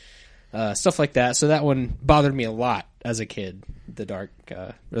stuff like that. So that one bothered me a lot as a kid. The dark,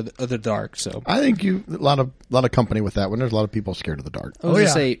 or the dark. So I think a lot of company with that one. There's a lot of people scared of the dark. I was gonna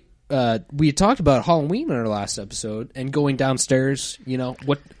say we talked about Halloween in our last episode and going downstairs.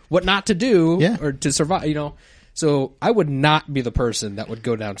 What not to do or to survive. So I would not be the person that would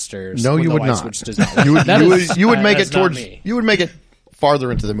go downstairs. No, when you the would light not. switch does not work. You would That is- you would make that's it not towards me. you would make it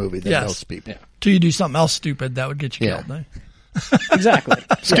farther into the movie than Yes. most people. Yeah. till you do something else stupid that would get you Yeah. killed. Eh? Exactly.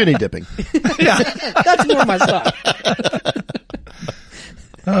 Skinny dipping. That's more my style.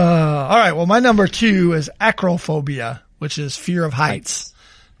 All right. Well, my number 2 is acrophobia, which is fear of heights.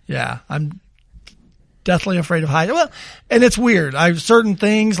 Yeah. I'm deathly afraid of heights. Well, and it's weird. Certain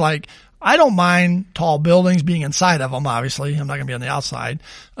things like I don't mind tall buildings being inside of them. Obviously, I'm not going to be on the outside.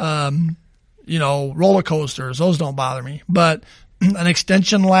 Roller coasters, those don't bother me, but an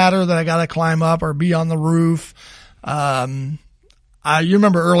extension ladder that I got to climb up or be on the roof. You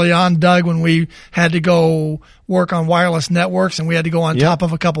remember early on, Doug, when we had to go work on wireless networks and we had to go on Yep. top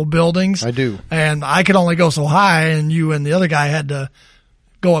of a couple buildings. I do. And I could only go so high and you and the other guy had to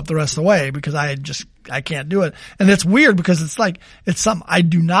go up the rest of the way because I can't do it. And it's weird because it's something I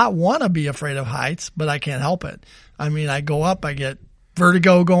do not want to be afraid of heights, but I can't help it. I mean, I go up, I get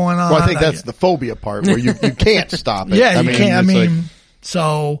vertigo going on. Well, I think that's the phobia part where you can't stop it. yeah, you can't. it's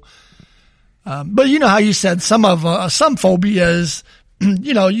like- But you know how you said some phobias,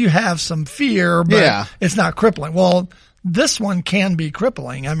 you have some fear, but Yeah. it's not crippling. Well, this one can be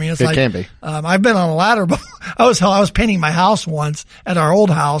crippling. I mean, It can be. I've been on a ladder, but I was painting my house once at our old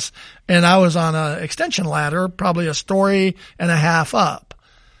house and I was on an extension ladder, probably a story and a half up.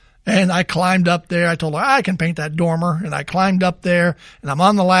 And I climbed up there. I told her, I can paint that dormer. And I climbed up there and I'm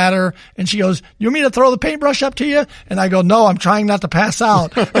on the ladder. And she goes, you want me to throw the paintbrush up to you? And I go, no, I'm trying not to pass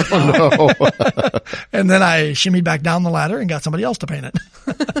out. Oh, no. And then I shimmied back down the ladder and got somebody else to paint it.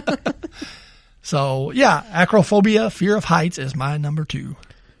 So yeah, acrophobia, fear of heights is my number 2.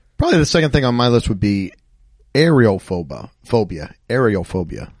 Probably the second thing on my list would be aerophobia.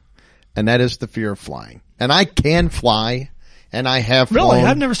 And that is the fear of flying. And I can fly. And I have flown. Really?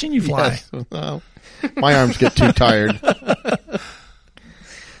 I've never seen you fly. Yes. Well, my arms get too tired.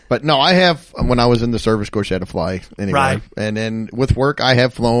 But no, I have, when I was in the service, of course, I had to fly anyway. Right. And then with work, I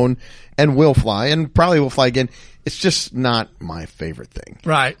have flown and will fly and probably will fly again. It's just not my favorite thing.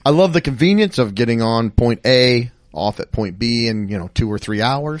 Right. I love the convenience of getting on point A, off at point B in, 2 or 3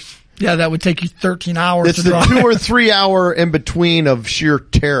 hours. Yeah, that would take you 13 hours It's to the drive. 2 or 3 hour in between of sheer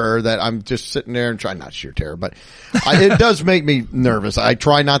terror that I'm just sitting there and trying, not sheer terror, but it does make me nervous. I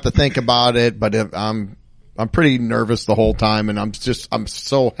try not to think about it, but I'm pretty nervous the whole time, and I'm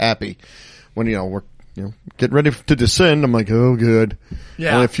so happy when, we're, getting ready to descend. I'm like, oh, good.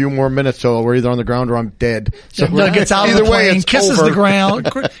 Yeah. Only a few more minutes till we're either on the ground or I'm dead. So Doug gets out of either the way, plane, it's kisses over. the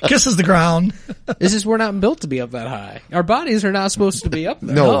ground, kisses the ground. It's just we're not built to be up that high. Our bodies are not supposed to be up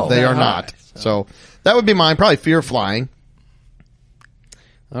there. No, they that are high. not. So that would be mine. Probably fear of flying.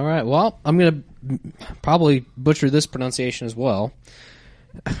 All right. Well, I'm going to probably butcher this pronunciation as well.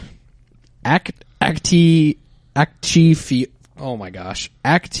 Oh my gosh.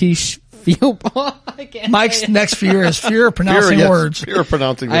 Mike's next fear is fear of pronouncing words. Fear of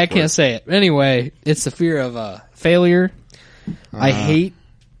pronouncing I words. can't say it. Anyway, it's the fear of failure. I hate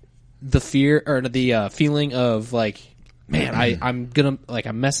the fear or the feeling of like, man, I'm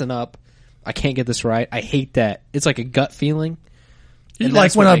messing up. I can't get this right. I hate that. It's like a gut feeling. And Like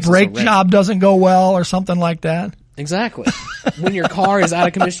that's when what a makes it so brake wretched. job doesn't go well or something like that. Exactly. When your car is out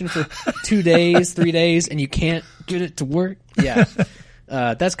of commission for 2 days, 3 days, and you can't get it to work. Yeah.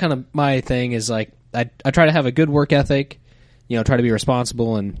 That's kind of my thing is like, I try to have a good work ethic, try to be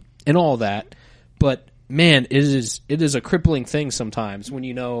responsible and all that. But man, it is a crippling thing sometimes when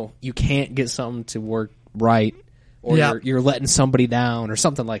you can't get something to work right or Yeah. you're letting somebody down or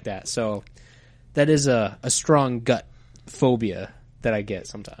something like that. So that is a strong gut phobia that I get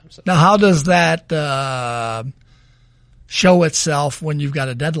sometimes. Now, how does that show itself when you've got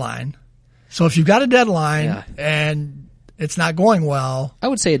a deadline? So if you've got a deadline Yeah. and it's not going well, I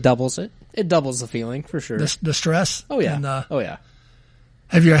would say it doubles it. It doubles the feeling for sure. the stress. Oh yeah. And, Oh yeah.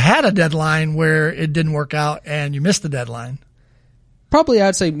 have you had a deadline where it didn't work out and you missed the deadline? Probably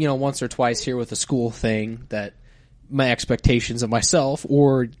I'd say, once or twice here with the school thing that my expectations of myself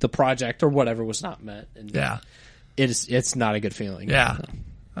or the project or whatever was not met. And Yeah. it's not a good feeling. Yeah.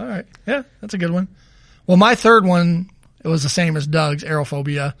 All right. Yeah, that's a good one. Well, my third one, it was the same as Doug's,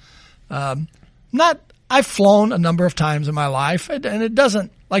 aerophobia. I've flown a number of times in my life, and it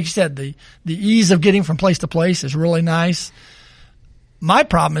doesn't, like you said, the ease of getting from place to place is really nice. My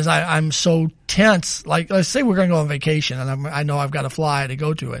problem is I'm so tense. Like, let's say we're going to go on vacation, and I know I've got to fly to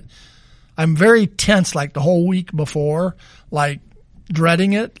go to it. I'm very tense, like the whole week before, like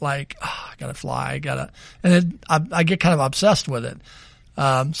dreading it. Like, I got to fly, and I get kind of obsessed with it.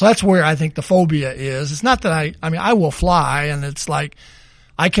 So that's where I think the phobia is. It's not that I will fly, and it's like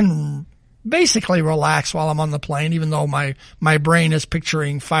I can basically relax while I'm on the plane, even though my brain is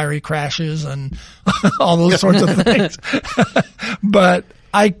picturing fiery crashes and all those sorts of things. But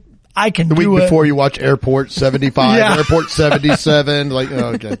I can The week do it. before you watch Airport 75, Yeah. Airport 77, like,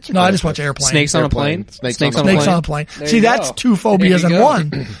 oh, okay. No, I just watch airplanes. Snakes on a plane. Snakes Snakes on on a Snakes plane. on a plane. There See, you that's go. two phobias There in you go.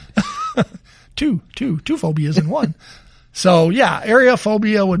 one. two phobias in one. So yeah,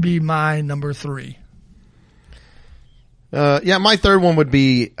 aerophobia would be my number 3. Yeah, my third one would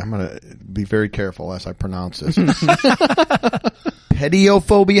be, I'm going to be very careful as I pronounce this.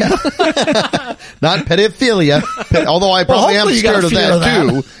 Pediophobia. Not pedophilia. Although I probably am hopefully you got scared a of fear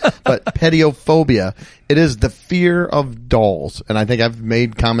that of too. But pediophobia. It is the fear of dolls. And I think I've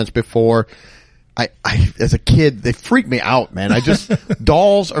made comments before. I as a kid, they freak me out, man.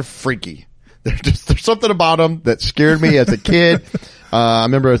 Dolls are freaky. There's something about them that scared me as a kid. I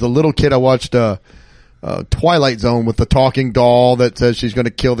remember as a little kid, I watched, Twilight Zone with the talking doll that says she's going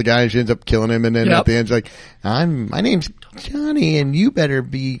to kill the guy and she ends up killing him. And then at the end, she's like, my name's Johnny and you better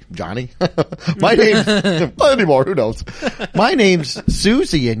be Johnny. My name's, not anymore. Who knows? My name's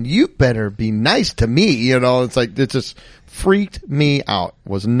Susie and you better be nice to me. It's like, it just freaked me out.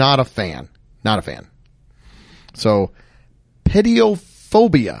 Was not a fan. Not a fan. So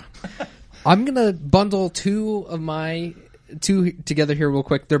pediophobia. I'm going to bundle two together here real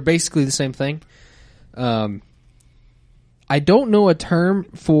quick. They're basically the same thing. I I don't know a term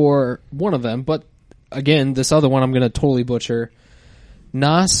for one of them, but again, this other one I'm going to totally butcher.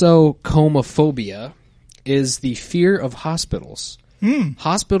 Nosocomophobia is the fear of hospitals.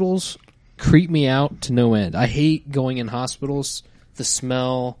 Hospitals creep me out to no end. I hate going in hospitals. The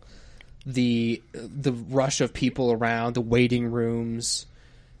smell, the rush of people around, the waiting rooms.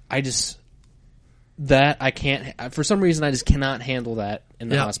 I can't, for some reason, I just cannot handle that in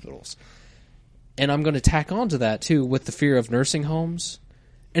the hospitals. And I'm going to tack on to that, too, with the fear of nursing homes.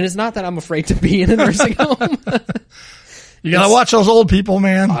 And it's not that I'm afraid to be in a nursing home. You got to watch those old people,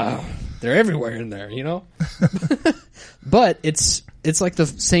 man. They're everywhere in there, you know? But it's like the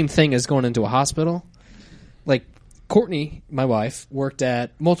same thing as going into a hospital. Like, Courtney, my wife, worked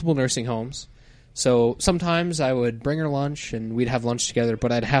at multiple nursing homes. So sometimes I would bring her lunch and we'd have lunch together,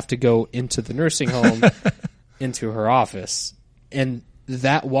 but I'd have to go into the nursing home, into her office. And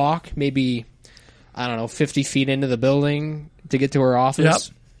that walk, maybe, I don't know, 50 feet into the building to get to her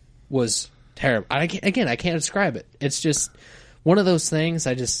office was terrible. I can't describe it. It's just one of those things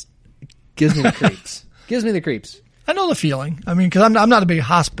gives me the creeps. Gives me the creeps. I know the feeling. I mean, because I'm not a big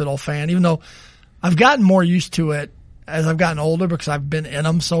hospital fan, even though I've gotten more used to it as I've gotten older because I've been in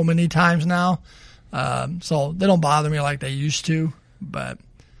them so many times now. So they don't bother me like they used to. But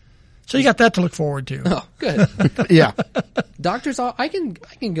so you got that to look forward to. Oh, good. Yeah. Doctors, I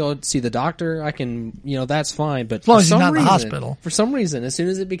can go see the doctor. I can, that's fine. But as long as he's not in the hospital. For some reason, as soon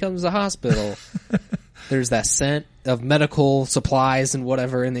as it becomes a hospital, there's that scent of medical supplies and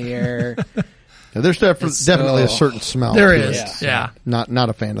whatever in the air. Yeah, there's definitely a certain smell. There to is, it. yeah. Not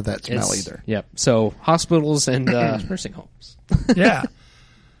a fan of that smell either. Yep. So hospitals and nursing homes. Yeah.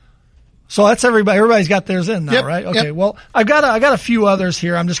 So that's everybody. Everybody's got theirs in now, Yep, right? Okay. yep. Well, I got a few others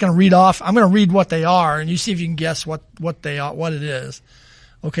here. I'm just going to read off. I'm going to read what they are, and you see if you can guess what they are, what it is.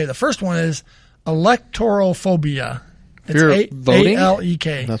 Okay. The first one is electorophobia. It's Fear of voting?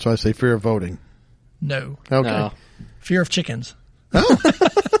 ALEK. That's why I say fear of voting. No. Okay. No. Fear of chickens.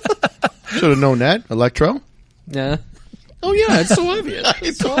 Should have known that. Electro? Yeah. Oh yeah, it's so obvious.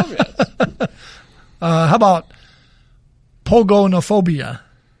 It's so obvious. How about pogonophobia?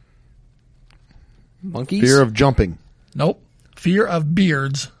 Monkeys? Fear of jumping. Nope. Fear of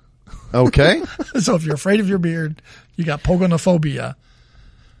beards. Okay. So if you're afraid of your beard, you got pogonophobia.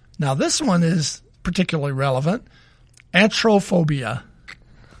 Now this one is particularly relevant. Anthrophobia.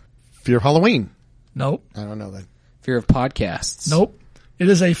 Fear of Halloween. Nope. I don't know that. Fear of podcasts. Nope. It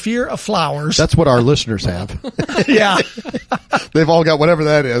is a fear of flowers. That's what our listeners have. Yeah. They've all got whatever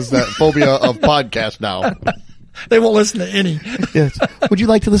that is, that phobia of podcast now. They won't listen to any. Yes. Would you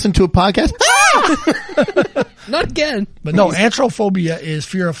like to listen to a podcast? Not again. But no, anthrophobia is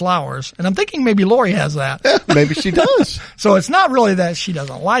fear of flowers. And I'm thinking maybe Lori has that. Maybe she does. So it's not really that she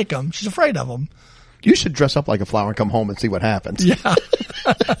doesn't like them. She's afraid of them. You should dress up like a flower and come home and see what happens. Yeah.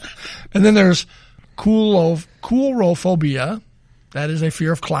 And then there's coulrophobia. That is a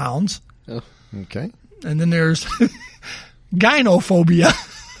fear of clowns. Oh. Okay. And then there's gynophobia.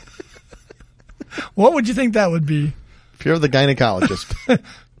 What would you think that would be? Fear of the gynecologist.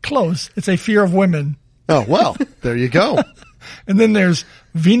 Close. It's a fear of women. Oh, well, there you go. And then there's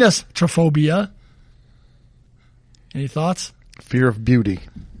venustrophobia. Any thoughts? Fear of beauty.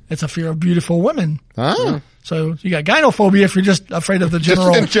 It's a fear of beautiful women. Ah. So you got gynophobia if you're just afraid of the general.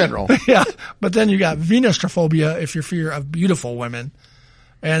 Just in general. Yeah. But then you got venustrophobia if you're fear of beautiful women.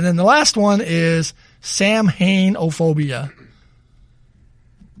 And then the last one is Samhainophobia.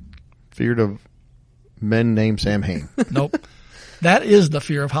 Feared of men named Sam Hain. Nope. That is the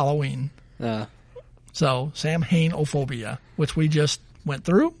fear of Halloween. Uh, So Samhainophobia, which we just went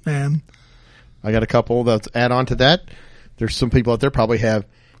through. And I got a couple that add on to that. There's some people out there probably have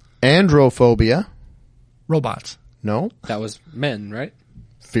androphobia. robots. No. that was men, right?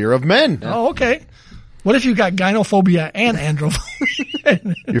 Fear of men. Oh, okay. What if you got gynophobia and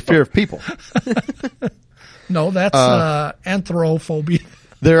androphobia? Your fear of people. No, that's anthrophobia.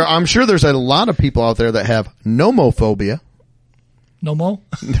 I'm sure there's a lot of people out there that have nomophobia. Nomo?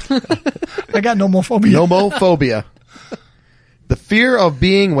 I got nomophobia. Nomophobia. The fear of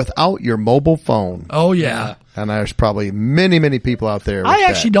being without your mobile phone. Oh, yeah. And there's probably many, many people out there. I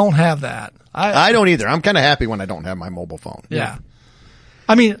actually don't have that. I don't either. I'm kind of happy when I don't have my mobile phone. Yeah.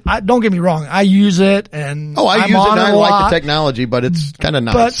 I mean, don't get me wrong. I use it and Oh, I I'm use it on and I a like lot, the technology, but it's kind of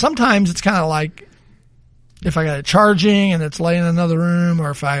nice. But sometimes it's kind of like if I got it charging and it's laying in another room, or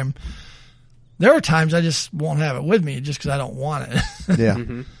if there are times I just won't have it with me just because I don't want it. Yeah.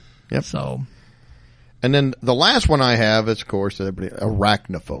 Mm-hmm. Yep. So And then the last one I have is, of course,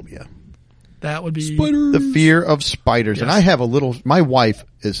 arachnophobia. that would be The fear of spiders. Yes. And I have my wife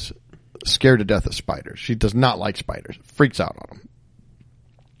is scared to death of spiders. She does not like spiders. Freaks out on them.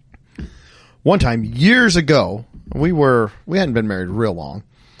 One time, years ago, we hadn't been married real long.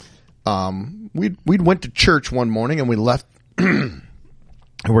 We went to church one morning and we left and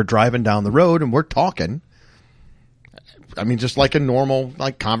we're driving down the road and we're talking. I mean, just like a normal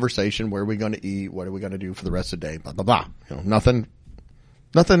like conversation. Where are we going to eat? What are we going to do for the rest of the day? Blah, blah, blah. You know, nothing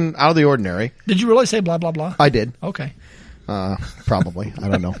out of the ordinary. Did you really say blah, blah, blah? I did. Okay. Probably. I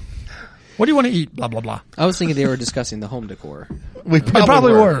don't know. What do you want to eat? Blah, blah, blah. I was thinking they were discussing the home decor. We They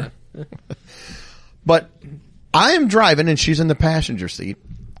probably were. But I am driving and she's in the passenger seat,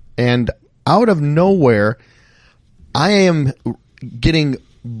 and out of nowhere, I am getting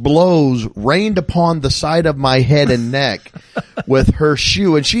blows rained upon the side of my head and neck with her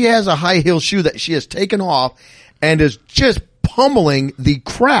shoe. And she has a high heel shoe that she has taken off and is just pummeling the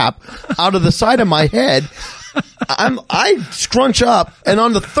crap out of the side of my head. I scrunch up, and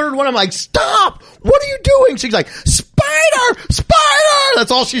on the third one, I'm like, stop! What are you doing? She's like, spider! Spider!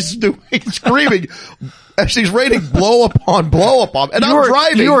 That's all she's doing, screaming. And she's raining blow upon blow upon. And I'm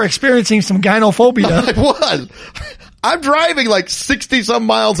driving. You were experiencing some gynophobia. I was. I'm driving like 60 some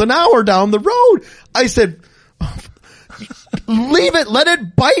miles an hour down the road. I said, leave it, let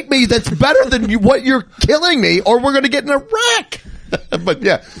it bite me. That's better than what you're killing me, or we're going to get in a wreck. But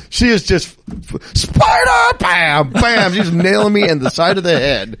yeah, she is just spider, bam, bam. She's nailing me in the side of the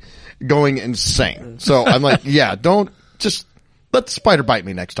head, going insane. So I'm like, yeah, don't just let the spider bite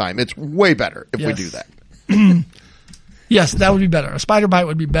me next time. It's way better if we do that. Yes, that would be better. A spider bite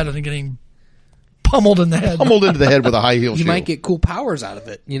would be better than getting pummeled in the head. Pummeled into the head with a high heel shoe. You might get cool powers out of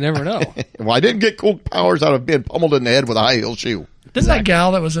it. You never know. Well, I didn't get cool powers out of being pummeled in the head with a high heel shoe. Didn't that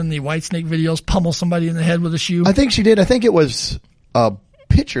gal that was in the Whitesnake videos pummel somebody in the head with a shoe? I think she did. I think it was a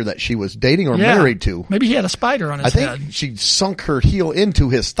pitcher that she was dating or married to. Maybe he had a spider on his head. I think she sunk her heel into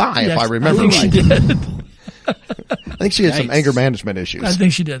his thigh, if I remember right. I think she did. I think she had some anger management issues. I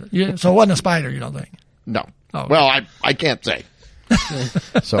think she did. Yeah, so it wasn't a spider, you don't think? No. Oh, okay. Well, I can't say.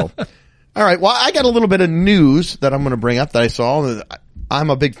 So, all right. Well, I got a little bit of news that I'm going to bring up that I saw. I'm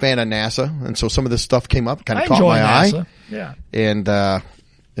a big fan of NASA, and so some of this stuff came up, kind of caught my eye. Yeah. And then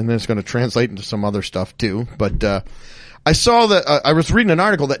it's going to translate into some other stuff too. But I saw that I was reading an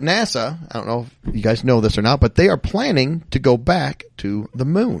article that NASA, I don't know if you guys know this or not, but they are planning to go back to the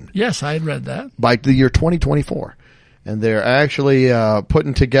moon. Yes, I had read that. By the year 2024. And they're actually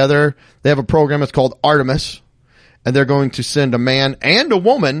putting together, they have a program, it's called Artemis, and they're going to send a man and a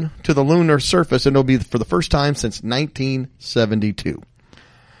woman to the lunar surface, and it'll be for the first time since 1972.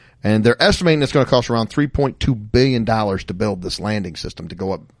 And they're estimating it's going to cost around $3.2 billion to build this landing system to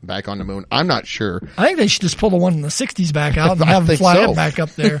go up back on the moon. I'm not sure. I think they should just pull the one in the 60s back out and have them fly it back up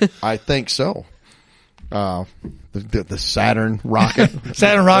there. I think so. The Saturn rocket.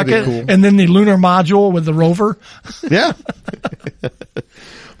 Saturn rocket, cool. And then the lunar module with the rover. Yeah.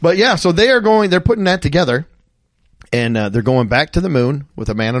 But yeah, so they're putting that together, and they're going back to the moon with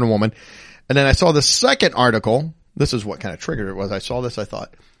a man and a woman. And then I saw the second article. This is what kind of triggered it was. I saw this, I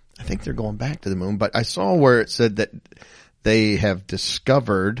thought, I think they're going back to the moon, but I saw where it said that they have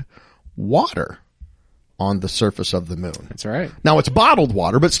discovered water on the surface of the moon. That's right. Now it's bottled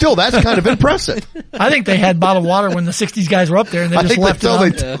water, but still, that's kind of impressive. I think they had bottled water when the 60s guys were up there, and they just left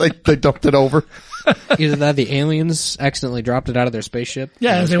it. They dumped it over. Either that, the aliens accidentally dropped it out of their spaceship.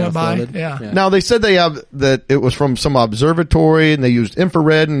 Yeah, as they went by. Yeah. Now they said that it was from some observatory, and they used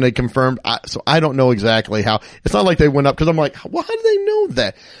infrared, and they confirmed. So I don't know exactly how. It's not like they went up, because I'm like, well, how do they know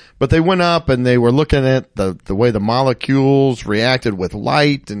that? But they went up and they were looking at the way the molecules reacted with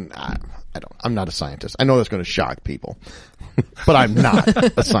light, and I'm not a scientist. I know that's going to shock people, but I'm not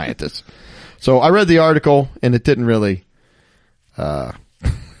a scientist. So I read the article, and it didn't really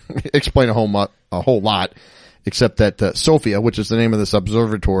explain a whole lot, except that SOFIA, which is the name of this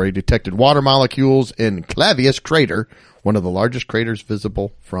observatory, detected water molecules in Clavius crater, one of the largest craters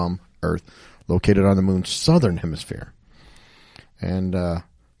visible from Earth, located on the moon's southern hemisphere. And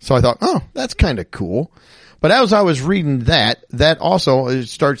so I thought, oh, that's kind of cool. But as I was reading that also it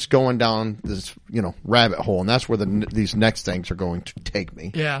starts going down this, rabbit hole, and that's where these next things are going to take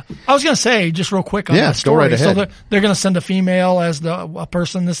me. Yeah. I was going to say, just real quick on that story. Go right ahead. So they're going to send a female as a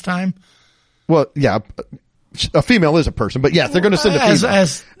person this time? Well, yeah, a female is a person, but yes, they're going to send a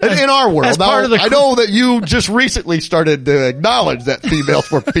female. In our world. Now, I know that you just recently started to acknowledge that females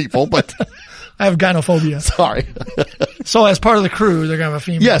were people, but I have gynophobia. Sorry. So as part of the crew, they're going to have a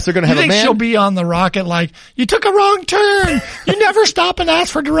female. Yes, they're going to have a man. You think she'll be on the rocket like, you took a wrong turn. You never stop and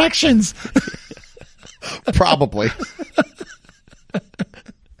ask for directions. Probably.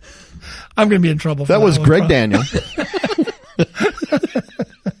 I'm going to be in trouble for that. That was Greg Daniel.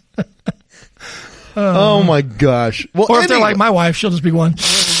 Oh my gosh. Well, Or if they're like my wife, she'll just be going,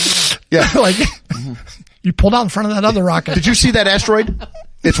 yeah. like, you pulled out in front of that other rocket. Did you see that asteroid?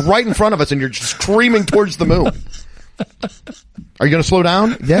 It's right in front of us and you're just screaming towards the moon. Are you going to slow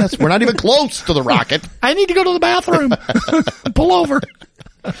down? Yes. We're not even close to the rocket. I need to go to the bathroom. Pull over.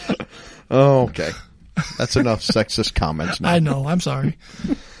 Oh, okay. That's enough sexist comments now. I know. I'm sorry.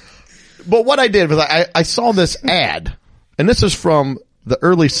 But what I did was I saw this ad, and this is from the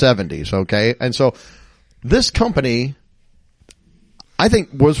early 70s, okay? And so this company, I think,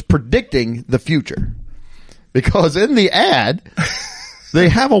 was predicting the future. Because in the ad, they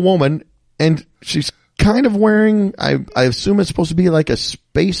have a woman, and she's kind of wearing, I assume it's supposed to be like a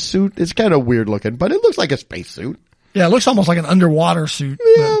space suit. It's kind of weird looking, but it looks like a space suit. Yeah, it looks almost like an underwater suit.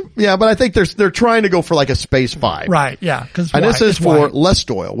 Yeah, but I think they're trying to go for like a space vibe. Right, yeah. And this is for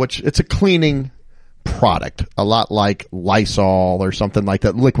Lestoil, which it's a cleaning product, a lot like Lysol or something like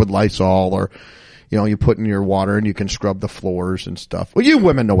that, liquid Lysol, or, you know, you put in your water and you can scrub the floors and stuff. Well, you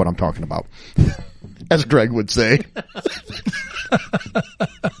women know what I'm talking about, as Greg would say.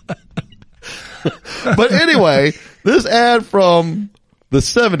 But anyway, this ad from the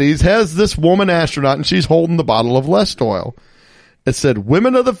 70s has this woman astronaut, and she's holding the bottle of Lestoil. It said,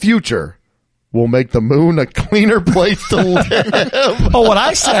 "Women of the future will make the moon a cleaner place to live." Oh, what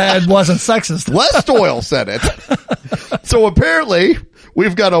I said wasn't sexist. Lestoil said it. So apparently,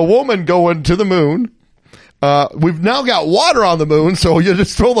 we've got a woman going to the moon. We've now got water on the moon, so you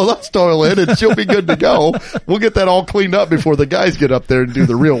just throw the Lestoil in and she'll be good to go. We'll get that all cleaned up before the guys get up there and do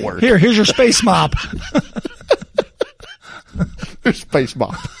the real work. Here's your space mop. There's space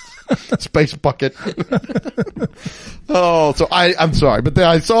mop. Space bucket. Oh, so I'm sorry, but then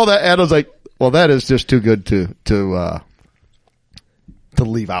I saw that and I was like, well, that is just too good to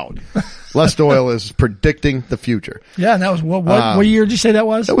leave out. Lestoil is predicting the future. Yeah, and that was what year did you say that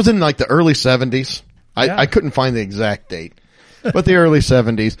was? That was in like the early 70s. I couldn't find the exact date, but the early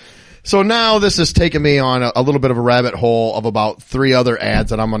 70s. So now this has taken me on a little bit of a rabbit hole of about 3 other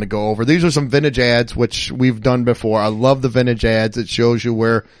ads that I'm going to go over. These are some vintage ads, which we've done before. I love the vintage ads. It shows you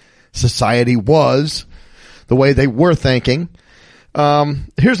where society was, the way they were thinking.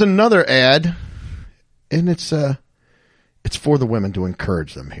 Here's another ad, and it's for the women to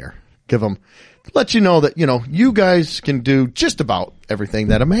encourage them here. Let you know that, you know, you guys can do just about everything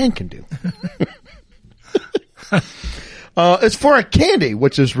that a man can do. It's for a candy,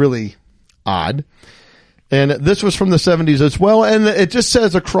 which is really odd. And this was from the 70s as well. And it just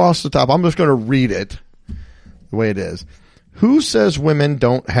says across the top, I'm just going to read it the way it is. "Who says women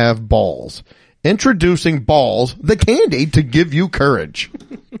don't have balls? Introducing Balls, the candy to give you courage."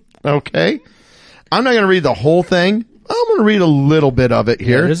 Okay. I'm not going to read the whole thing. I'm going to read a little bit of it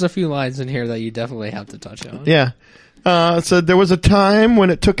here. Yeah, there's a few lines in here that you definitely have to touch on. Yeah. It said, "There was a time when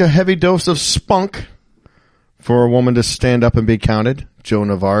it took a heavy dose of spunk for a woman to stand up and be counted.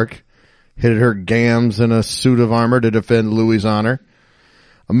 Joan of Arc hid her gams in a suit of armor to defend Louis' honor.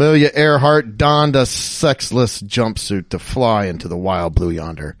 Amelia Earhart donned a sexless jumpsuit to fly into the wild blue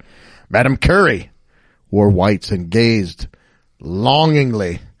yonder. Madame Curie wore whites and gazed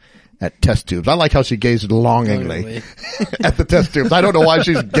longingly at test tubes." I like how she gazed longingly at the test tubes. I don't know why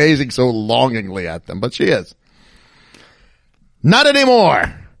she's gazing so longingly at them, but she is. "Not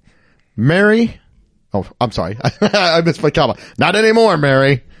anymore, Mary." Oh, I'm sorry. I missed my comma. "Not anymore,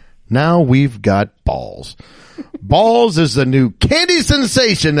 Mary. Now we've got balls. Balls is the new candy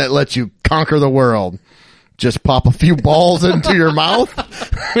sensation that lets you conquer the world. Just pop a few balls into your mouth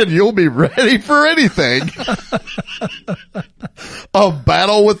and you'll be ready for anything. A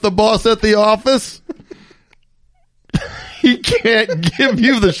battle with the boss at the office? He can't give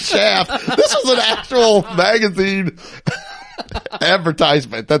you the shaft." This was an actual magazine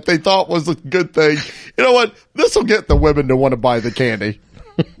advertisement that they thought was a good thing. You know what? This will get the women to want to buy the candy.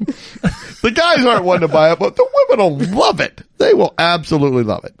 The guys aren't wanting to buy it, but the women will love it. They will absolutely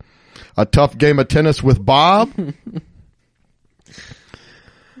love it. "A tough game of tennis with Bob."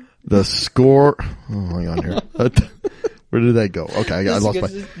 The score. Oh, hang on here. Where did they go? Okay, I lost my.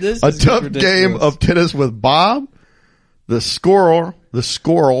 "A tough game of tennis with Bob." The score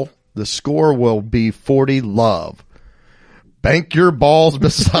will be 40 love. "Bank your balls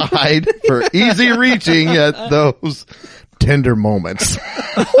beside for easy reaching at those tender moments."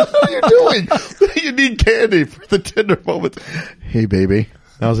 What are you doing? You need candy for the tender moments. "Hey, baby,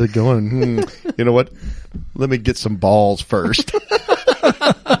 how's it going? You know what? Let me get some balls first."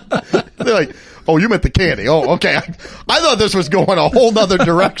 They're like, "Oh, you meant the candy. Oh, okay. I thought this was going a whole nother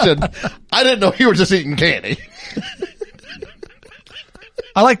direction. I didn't know you were just eating candy."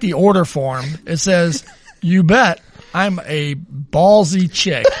 I like the order form. It says, "You bet. I'm a ballsy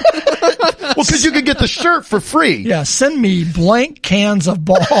chick. Well, because you can get the shirt for free. Yeah, send me blank cans of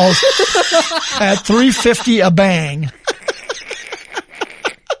balls at $3.50 a bang.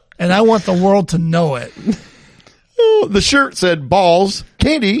 And I want the world to know it. Oh, the shirt said balls,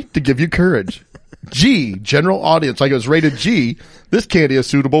 candy to give you courage. G, general audience. Like it was rated G. This candy is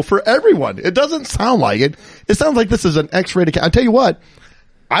suitable for everyone. It doesn't sound like it. It sounds like this is an X-rated candy. I tell you what,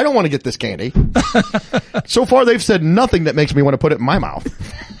 I don't want to get this candy. So far, they've said nothing that makes me want to put it in my mouth.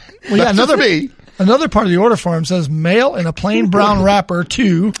 Well, yeah, me. Another part of the order form says mail in a plain brown wrapper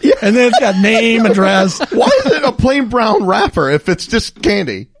too, and then it's got name, address. Why is it a plain brown wrapper if it's just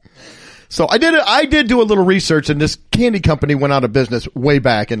candy? So I did do a little research, and this candy company went out of business way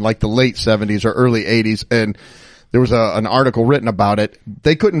back in like the late 70s or early 80s, and there was an article written about it.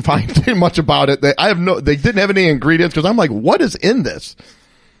 They couldn't find too much about it. They didn't have any ingredients because I'm like, what is in this?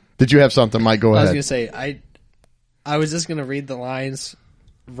 Did you have something, Mike? Go ahead. I was going to say, I was just going to read the lines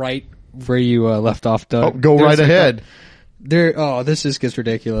right where you left off, Doug. Oh, go right ahead. This just gets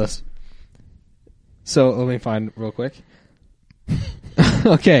ridiculous. So let me find real quick.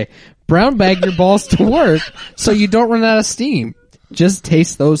 Okay. Brown bag your balls to work so you don't run out of steam. Just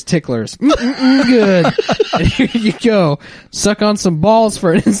taste those ticklers. Good. And here you go. Suck on some balls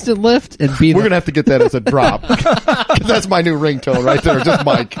for an instant lift and be We're going to have to get that as a drop. 'Cause that's my new ringtone right there. Just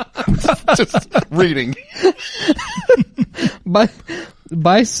Mike. Just reading. Wait.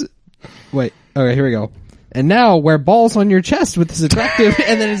 Okay, here we go. And now wear balls on your chest with this attractive,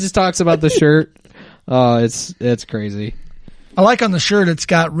 and then it just talks about the shirt. Oh, it's crazy. I like on the shirt, it's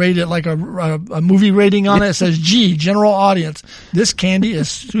got rated like a movie rating on it. It says G, general audience. This candy is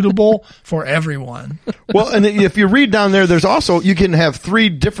suitable for everyone. Well, and if you read down there, there's also, you can have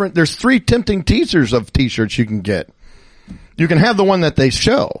there's three tempting teasers of t-shirts you can get. You can have the one that they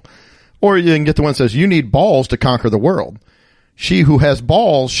show, or you can get the one that says, you need balls to conquer the world. She who has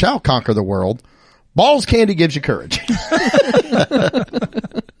balls shall conquer the world. Balls candy gives you courage.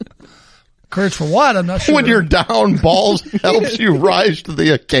 Courage for what? I'm not sure. When you're down, balls helps you rise to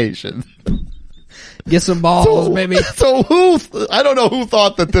the occasion. Get some balls, baby. So I don't know who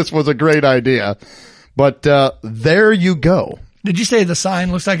thought that this was a great idea, but there you go. Did you say the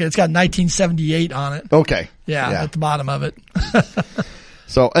sign looks like it's got 1978 on it? Okay. Yeah, at the bottom of it.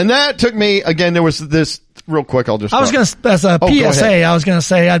 So, and that took me, again, there was this, real quick, as a PSA, I was going to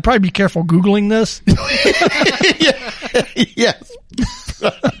say, I'd probably be careful Googling this. Yes.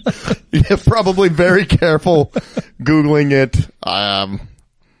 Yeah, probably very careful Googling it.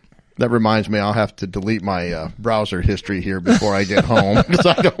 That reminds me, I'll have to delete my browser history here before I get home because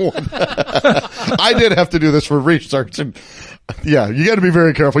I don't want. I did have to do this for research, and yeah, you got to be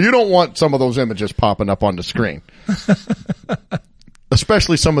very careful. You don't want some of those images popping up on the screen,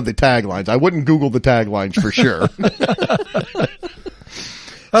 especially some of the taglines. I wouldn't Google the taglines for sure.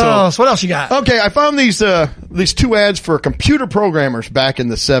 So what else you got? Okay, I found these two ads for computer programmers back in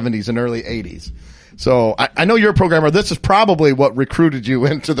the 70s and early 80s. So I know you're a programmer. This is probably what recruited you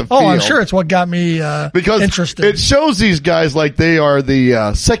into the field. Oh, I'm sure it's what got me because interested. It shows these guys like they are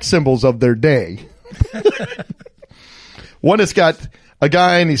the sex symbols of their day. One, it's got a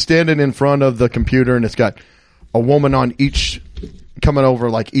guy and he's standing in front of the computer, and it's got a woman on each, coming over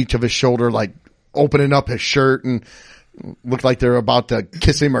like each of his shoulder, like opening up his shirt, and look like they're about to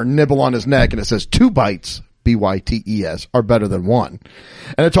kiss him or nibble on his neck, and it says 2 bites, B-Y-T-E-S, are better than 1.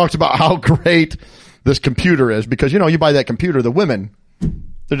 And it talks about how great this computer is because, you buy that computer, the women,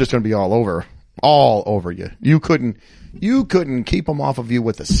 they're just going to be all over you. You couldn't keep them off of you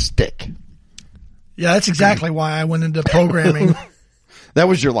with a stick. Yeah, that's exactly why I went into programming. That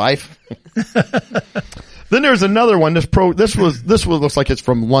was your life. Then there's another one. This looks like it's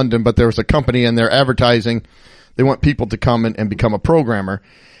from London, but there's a company and they're advertising. They want people to come and become a programmer.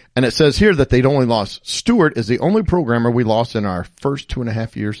 And it says here that they'd only lost, Stuart is the only programmer we lost in our first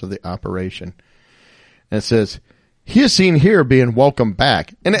 2.5 years of the operation. And it says, he is seen here being welcomed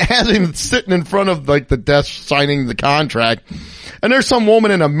back. And it has him sitting in front of like the desk signing the contract. And there's some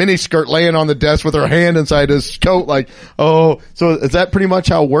woman in a miniskirt laying on the desk with her hand inside his coat like, oh, so is that pretty much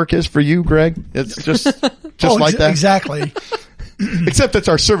how work is for you, Greg? It's just like that? Exactly. Except it's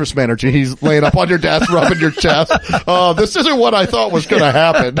our service manager. He's laying up on your desk, rubbing your chest. Oh, this isn't what I thought was going to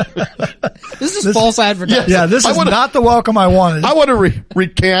happen. This is false advertising. Yeah, this is not the welcome I wanted. I want to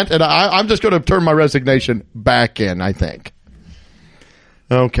recant, and I'm just going to turn my resignation back in, I think.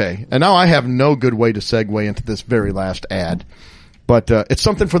 Okay. And now I have no good way to segue into this very last ad. But it's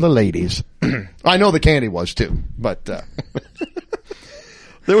something for the ladies. I know the candy was, too. But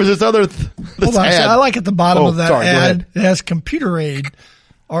there was this other Hold on, ad. I like at the bottom of that sorry, ad, it has Computer Aid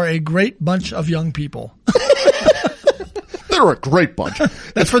are a great bunch of young people. They're a great bunch.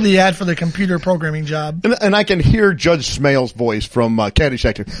 That's for the ad for the computer programming job. And I can hear Judge Smale's voice from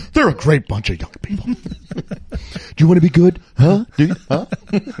Caddyshack. They're a great bunch of young people. Do you want to be good? Huh? Do you? Huh?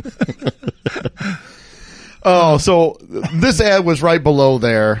 Oh, so this ad was right below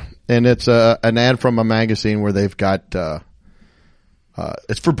there, and it's an ad from a magazine where they've got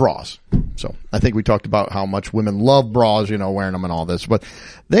it's for bras. So I think we talked about how much women love bras, wearing them and all this. But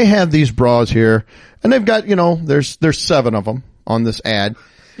they have these bras here, and they've got, there's 7 of them on this ad.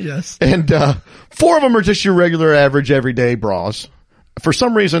 Yes. And 4 of them are just your regular, average, everyday bras. For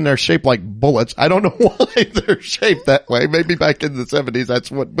some reason, they're shaped like bullets. I don't know why they're shaped that way. Maybe back in the 70s, that's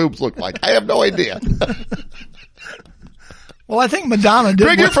what boobs looked like. I have no idea. Well, I think Madonna did.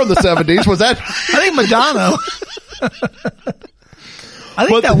 Bring it from the 70s. Was that? I think Madonna. I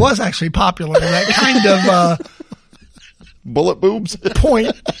think that was actually popular. That kind of bullet boobs?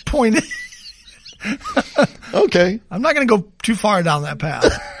 Point. Okay. I'm not going to go too far down that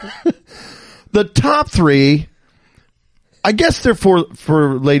path. The top 3, I guess they're for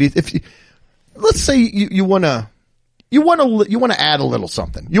ladies. If let's say you want to add a little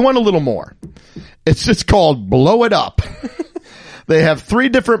something. You want a little more. It's just called Blow It Up. They have 3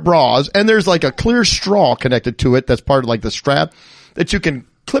 different bras, and there's like a clear straw connected to it that's part of like the strap that you can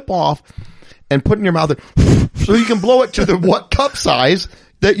clip off and put in your mouth so you can blow it to the what cup size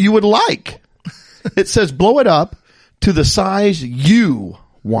that you would like. It says blow it up to the size you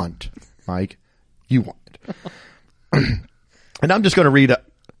want, Mike. You want it. And I'm just going to read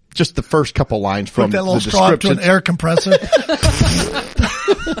just the first couple lines from Put that little the straw up to description. an air compressor.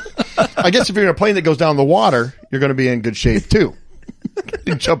 I guess if you're in a plane that goes down the water, you're going to be in good shape too.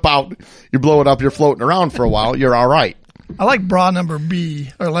 You jump out, you blow it up, you're floating around for a while, you're all right. I like bra number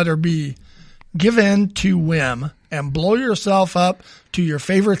B, or letter B. Give in to whim and blow yourself up to your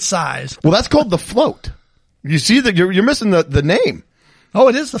favorite size. Well, that's called the float. You see that you're missing the name. Oh,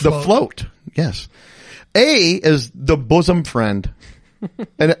 it is the float. The float. Yes. A is the bosom friend.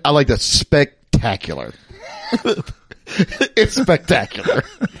 And I like that. Spectacular. It's spectacular.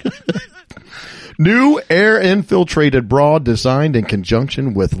 New air infiltrated bra designed in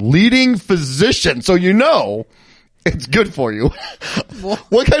conjunction with leading physician. So it's good for you.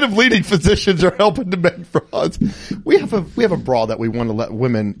 What kind of leading physicians are helping to make bras? We have a bra that we want to let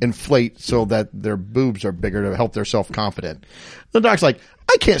women inflate so that their boobs are bigger to help their self-confidence. The doc's like,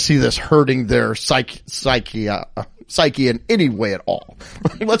 I can't see this hurting their psyche in any way at all.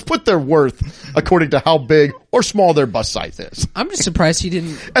 Let's put their worth according to how big or small their bust size is. I'm just surprised he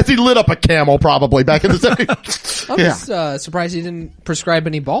didn't. As he lit up a camel probably back in the 70s. I'm just surprised he didn't prescribe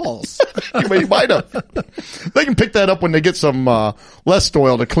any balls. He might have. They can pick that up when they get some less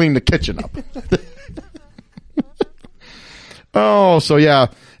oil to clean the kitchen up. Oh, so yeah,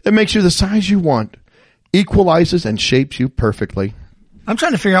 it makes you the size you want, equalizes and shapes you perfectly. I'm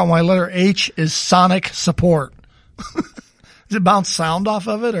trying to figure out why letter H is sonic support. Does it bounce sound off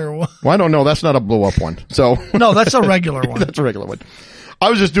of it or what? Well, I don't know. That's not a blow up one. So no, that's a regular one. That's a regular one. I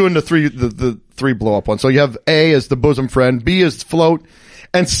was just doing the three blow up ones. So you have A is the bosom friend, B is float,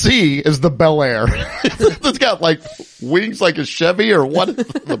 and C is the Bel Air. It's got like wings like a Chevy or what is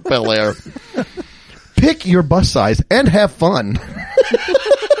the Bel Air? Pick your bust size and have fun.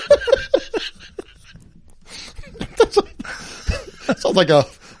 Sounds like a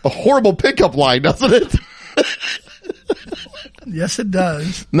horrible pickup line, doesn't it? Yes, it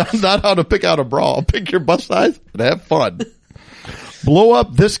does. Not how to pick out a bra. Pick your bust size and have fun. Blow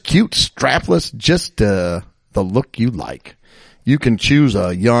up this cute strapless, just the look you like. You can choose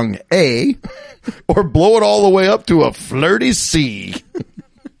a young A or blow it all the way up to a flirty C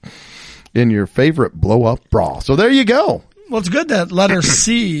in your favorite blow up bra. So there you go. Well, it's good that letter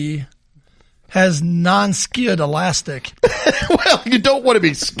C has non-skid elastic. Well, you don't want to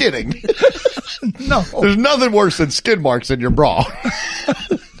be skidding. No. There's nothing worse than skid marks in your bra.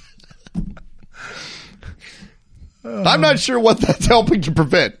 I'm not sure what that's helping to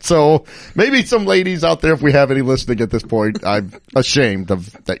prevent. So maybe some ladies out there, if we have any listening at this point, I'm ashamed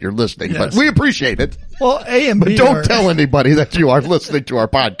of that you're listening, Yes. but we appreciate it. Well, A and B But don't are, tell anybody that you are listening to our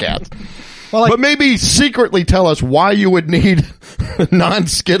podcast. well, like, But maybe secretly tell us why you would need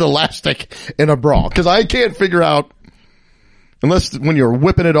non-skid elastic in a bra. Cause I can't figure out, unless when you're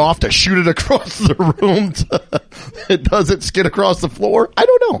whipping it off to shoot it across the room, does it skid across the floor? I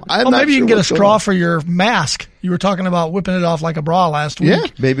don't know. I'm well, not maybe you sure can get a what's going straw on. for your mask. You were talking about whipping it off like a bra last week. Yeah,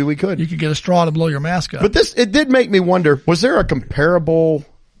 maybe we could. You could get a straw to blow your mask up. But it did make me wonder, was there a comparable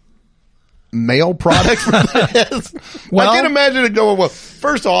male product for this? Well- I can't imagine it going, well,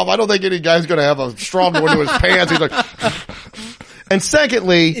 first off, I don't think any guy's going to have a straw going into his pants. He's like, And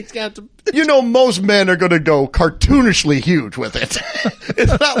secondly, It's got to. you know, most men are going to go cartoonishly huge with it.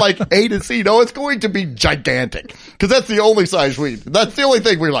 It's not like A to C. No, it's going to be gigantic because that's the only size that's the only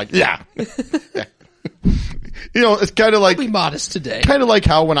thing we're like, yeah. You know, it's kind of like, Be modest today. kind of like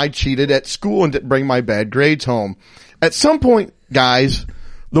how when I cheated at school and didn't bring my bad grades home. At some point, guys,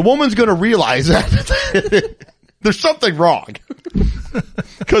 the woman's going to realize that there's something wrong.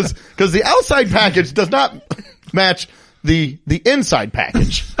 Cause the outside package does not match the inside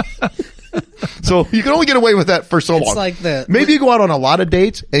package. So you can only get away with that for so long. It's like the Maybe you go out on a lot of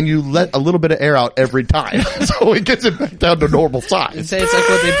dates and you let a little bit of air out every time. So it gets it back down to normal size. say it's like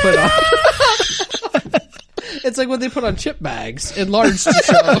what they put on. It's like what they put on chip bags, enlarged to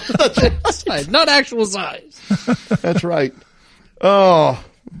show size, not actual size. That's right. Oh,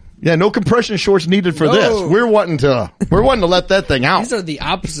 yeah. No compression shorts needed for No. this. We're wanting to let that thing out. These are the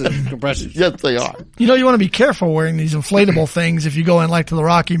opposite of compression. Yes, they are. You know, you want to be careful wearing these inflatable things if you go in like to the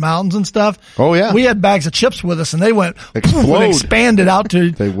Rocky Mountains and stuff. Oh, yeah. We had bags of chips with us and they went Explode. and expanded out to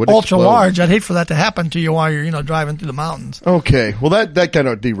They would ultra explode. large. I'd hate for that to happen to you while you're, driving through the mountains. Okay. Well, that kind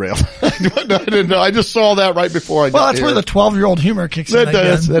of derailed. I didn't know. I just saw that right before I Well, got that's here. where the 12-year-old humor kicks in.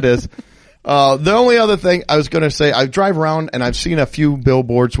 That is. The only other thing I was going to say, I drive around and I've seen a few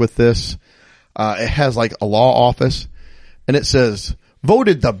billboards with this. It has like a law office and it says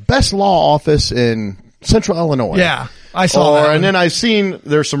voted the best law office in Central Illinois. Yeah, I saw that. And then I've seen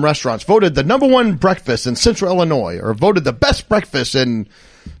there's some restaurants voted the #1 breakfast in Central Illinois or voted the best breakfast in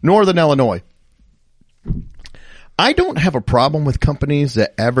Northern Illinois. I don't have a problem with companies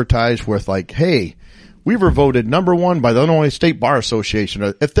that advertise with like, hey, we were voted #1 by the Illinois State Bar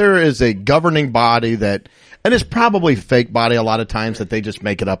Association. If there is a governing body that, and it's probably fake body a lot of times that they just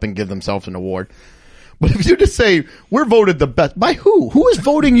make it up and give themselves an award. But if you just say, we're voted the best, by who? Who is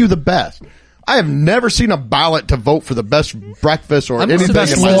voting you the best? I have never seen a ballot to vote for the best breakfast or anything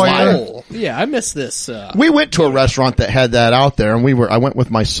best in my lawyer. life. Yeah, I missed this. We went to a restaurant that had that out there and I went with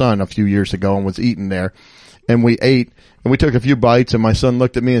my son a few years ago and was eating there and we ate and we took a few bites and my son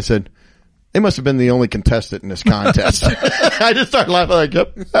looked at me and said, they must have been the only contestant in this contest. I just started laughing like,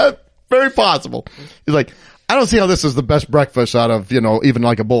 yep, very possible. He's like, I don't see how this is the best breakfast out of, even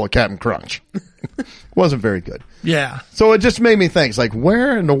like a bowl of Captain Crunch. Wasn't very good. Yeah. So it just made me think, it's like,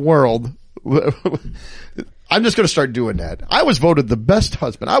 where in the world? I'm just going to start doing that. I was voted the best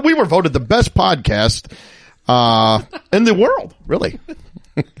husband. We were voted the best podcast, in the world, really.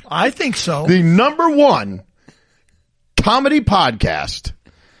 I think so. The #1 comedy podcast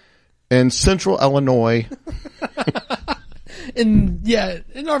in Central Illinois. in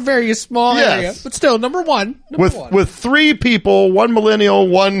our very small Yes. area, but still #1. With 3 people, 1 millennial,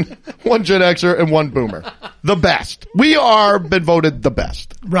 one Gen Xer, and 1 boomer. The best. We are been voted the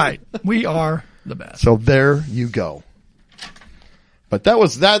best. Right. We are the best. So there you go. But that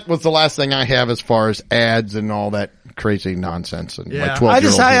was the last thing I have as far as ads and all that crazy nonsense and Yeah. like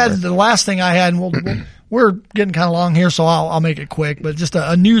 12-year-old I had humor. the last thing I had, and we're getting kind of long here, so I'll make it quick, but just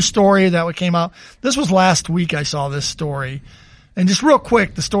a news story that came out. This was last week I saw this story. And just real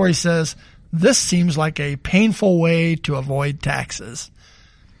quick, the story says, this seems like a painful way to avoid taxes.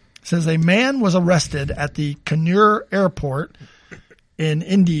 It says a man was arrested at the Kannur airport in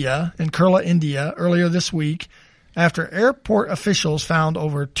India, in Kerala, India, earlier this week after airport officials found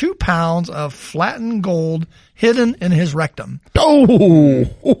over 2 pounds of flattened gold hidden in his rectum. Oh!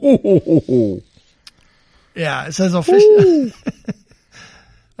 Yeah, it says it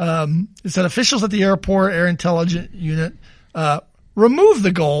said officials at the airport air intelligence unit removed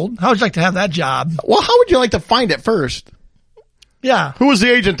the gold. How would you like to have that job? Well, how would you like to find it first? Yeah. Who was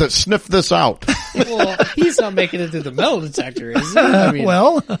the agent that sniffed this out? Well, he's not making it through the metal detector, is he? I mean,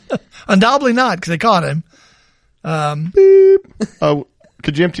 Well, undoubtedly not, because they caught him. Beep. Oh,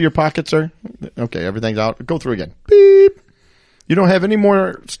 could you empty your pocket, sir? Okay, everything's out. Go through again. Beep. You don't have any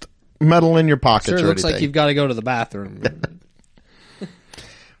more metal in your pockets sure or looks anything. like you've got to go to the bathroom.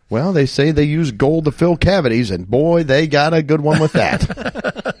 Well, they say they use gold to fill cavities, and boy, they got a good one with that.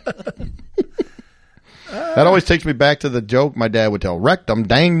 That always takes me back to the joke my dad would tell. Wrecked them,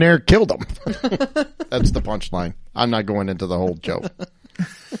 dang near killed them. That's the punchline. I'm not going into the whole joke.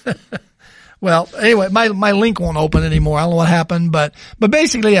 Well, anyway, my link won't open anymore. I don't know what happened, but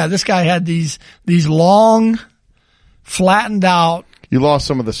basically, yeah, this guy had these long, flattened out. You lost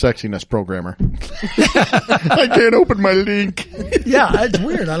some of the sexiness, programmer. I can't open my link. Yeah, it's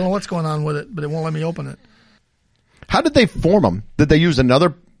weird. I don't know what's going on with it, but it won't let me open it. How did they form them? Did they use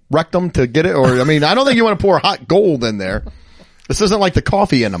another rectum to get it? Or, I mean, I don't think you want to pour hot gold in there. This isn't like the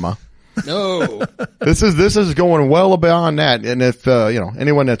coffee enema. No. This is going well beyond that. And if,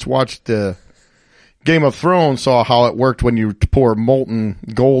 anyone that's watched, Game of Thrones saw how it worked when you pour molten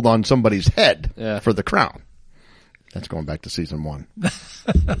gold on somebody's head for the crown. That's going back to season 1.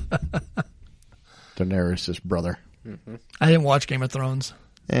 Daenerys' brother. Mm-hmm. I didn't watch Game of Thrones.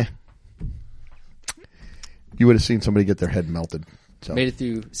 You would have seen somebody get their head melted. So. Made it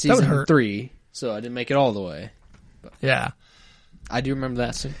through season 3, so I didn't make it all the way. But yeah. I do remember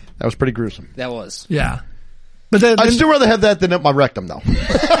that scene. That was pretty gruesome. That was. Yeah. But then, I'd still rather have that than at my rectum, though. If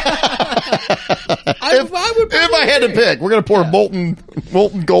I had to pick, we're going to pour molten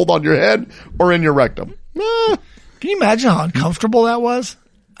gold on your head or in your rectum. Can you imagine how uncomfortable that was?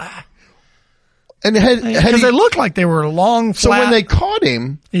 And because they looked like they were long, flat. So when they caught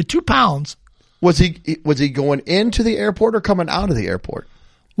him, he had 2 pounds. Was he going into the airport or coming out of the airport?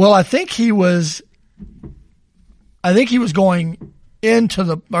 Well, I think he was going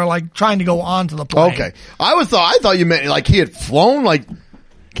into trying to go onto the plane. Okay. I thought you meant like he had flown. Like,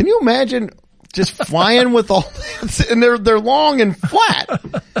 can you imagine just flying with all this? And they're long and flat.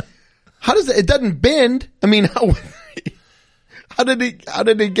 How does it doesn't bend? I mean, how did he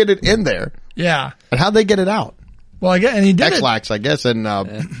get it in there? Yeah. And how'd they get it out? Well, and he did X-Lax, I guess, and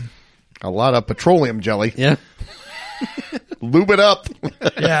a lot of petroleum jelly. Yeah. Lube it up.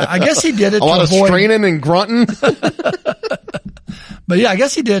 Yeah, I guess he did it a lot of straining and grunting. But yeah, I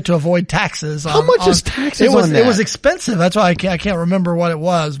guess he did it to avoid taxes. How much is taxes on that? It was expensive. That's why I can't remember what it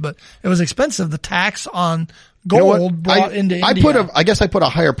was, but it was expensive. The tax on gold brought into India. I guess I put a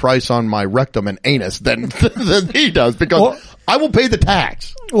higher price on my rectum and anus than he does because I will pay the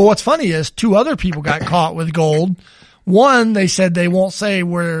tax. Well, what's funny is 2 other people got caught with gold. One, they said they won't say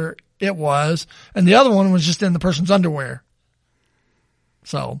where it was, and the other one was just in the person's underwear.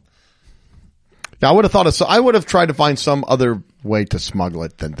 So. Yeah, I would have tried to find some other way to smuggle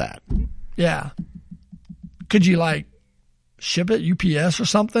it than that. Yeah. Could you ship it UPS or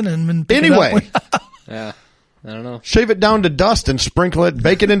something and pick anyway? It up? Yeah. I don't know. Shave it down to dust and sprinkle it,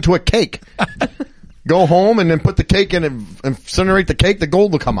 bake it into a cake. Go home and then put the cake in and incinerate the cake. The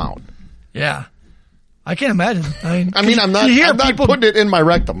gold will come out. Yeah. I can't imagine. I'm not putting it in my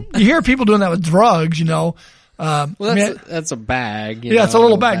rectum. You hear people doing that with drugs, that's a bag. Yeah, it's a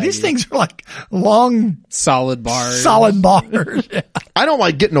little bag. These things are like long, solid bars. Yeah. I don't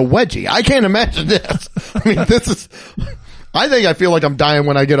like getting a wedgie. I can't imagine this. I mean, I think I feel like I'm dying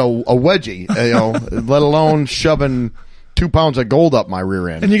when I get a wedgie, let alone shoving 2 pounds of gold up my rear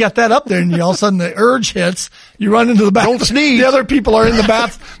end. And you got that up there, and all of a sudden the urge hits. You run into the bathroom. Don't sneeze. The other people are in the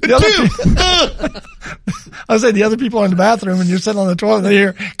bath. I was saying the other people are in the bathroom, and you're sitting on the toilet, and they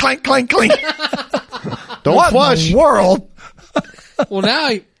hear clank, clank, clank. Don't flush. In the world? Well,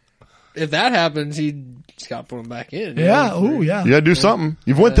 now, if that happens, he's got to put him back in. Yeah. Ooh, yeah. You got to do something.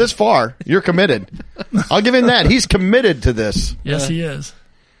 You've went this far. You're committed. I'll give him that. He's committed to this. Yes, he is.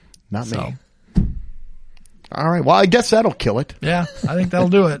 Not me. All right. Well, I guess that'll kill it. Yeah, I think that'll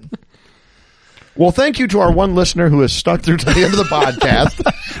do it. Well, thank you to our one listener who has stuck through to the end of the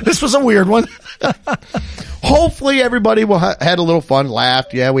podcast. This was a weird one. Hopefully everybody had a little fun,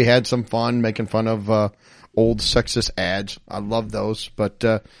 laughed. Yeah, we had some fun making fun of old sexist ads. I love those, but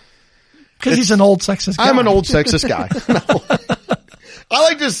because he's an old sexist guy. I'm an old sexist guy. I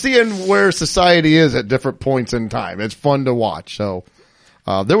like just seeing where society is at different points in time. It's fun to watch. So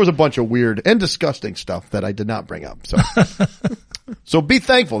there was a bunch of weird and disgusting stuff that I did not bring up. So be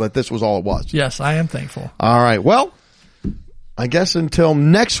thankful that this was all it was. Yes, I am thankful. All right. Well, I guess until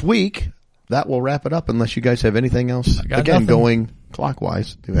next week, that will wrap it up unless you guys have anything else. Again, nothing. Going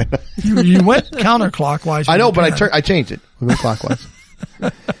clockwise. You went counterclockwise. I know, but I changed it. We went clockwise.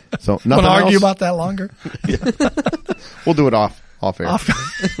 So nothing else. Want to argue about that longer? Yeah. We'll do it off air.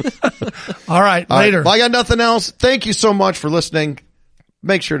 All right, later. Right. Well, I got nothing else. Thank you so much for listening.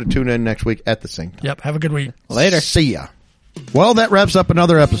 Make sure to tune in next week at the same time. Yep. Have a good week. Later. See ya. Well, that wraps up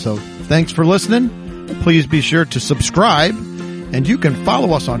another episode. Thanks for listening. Please be sure to subscribe, and you can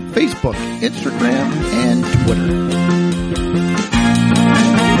follow us on Facebook, Instagram, and Twitter.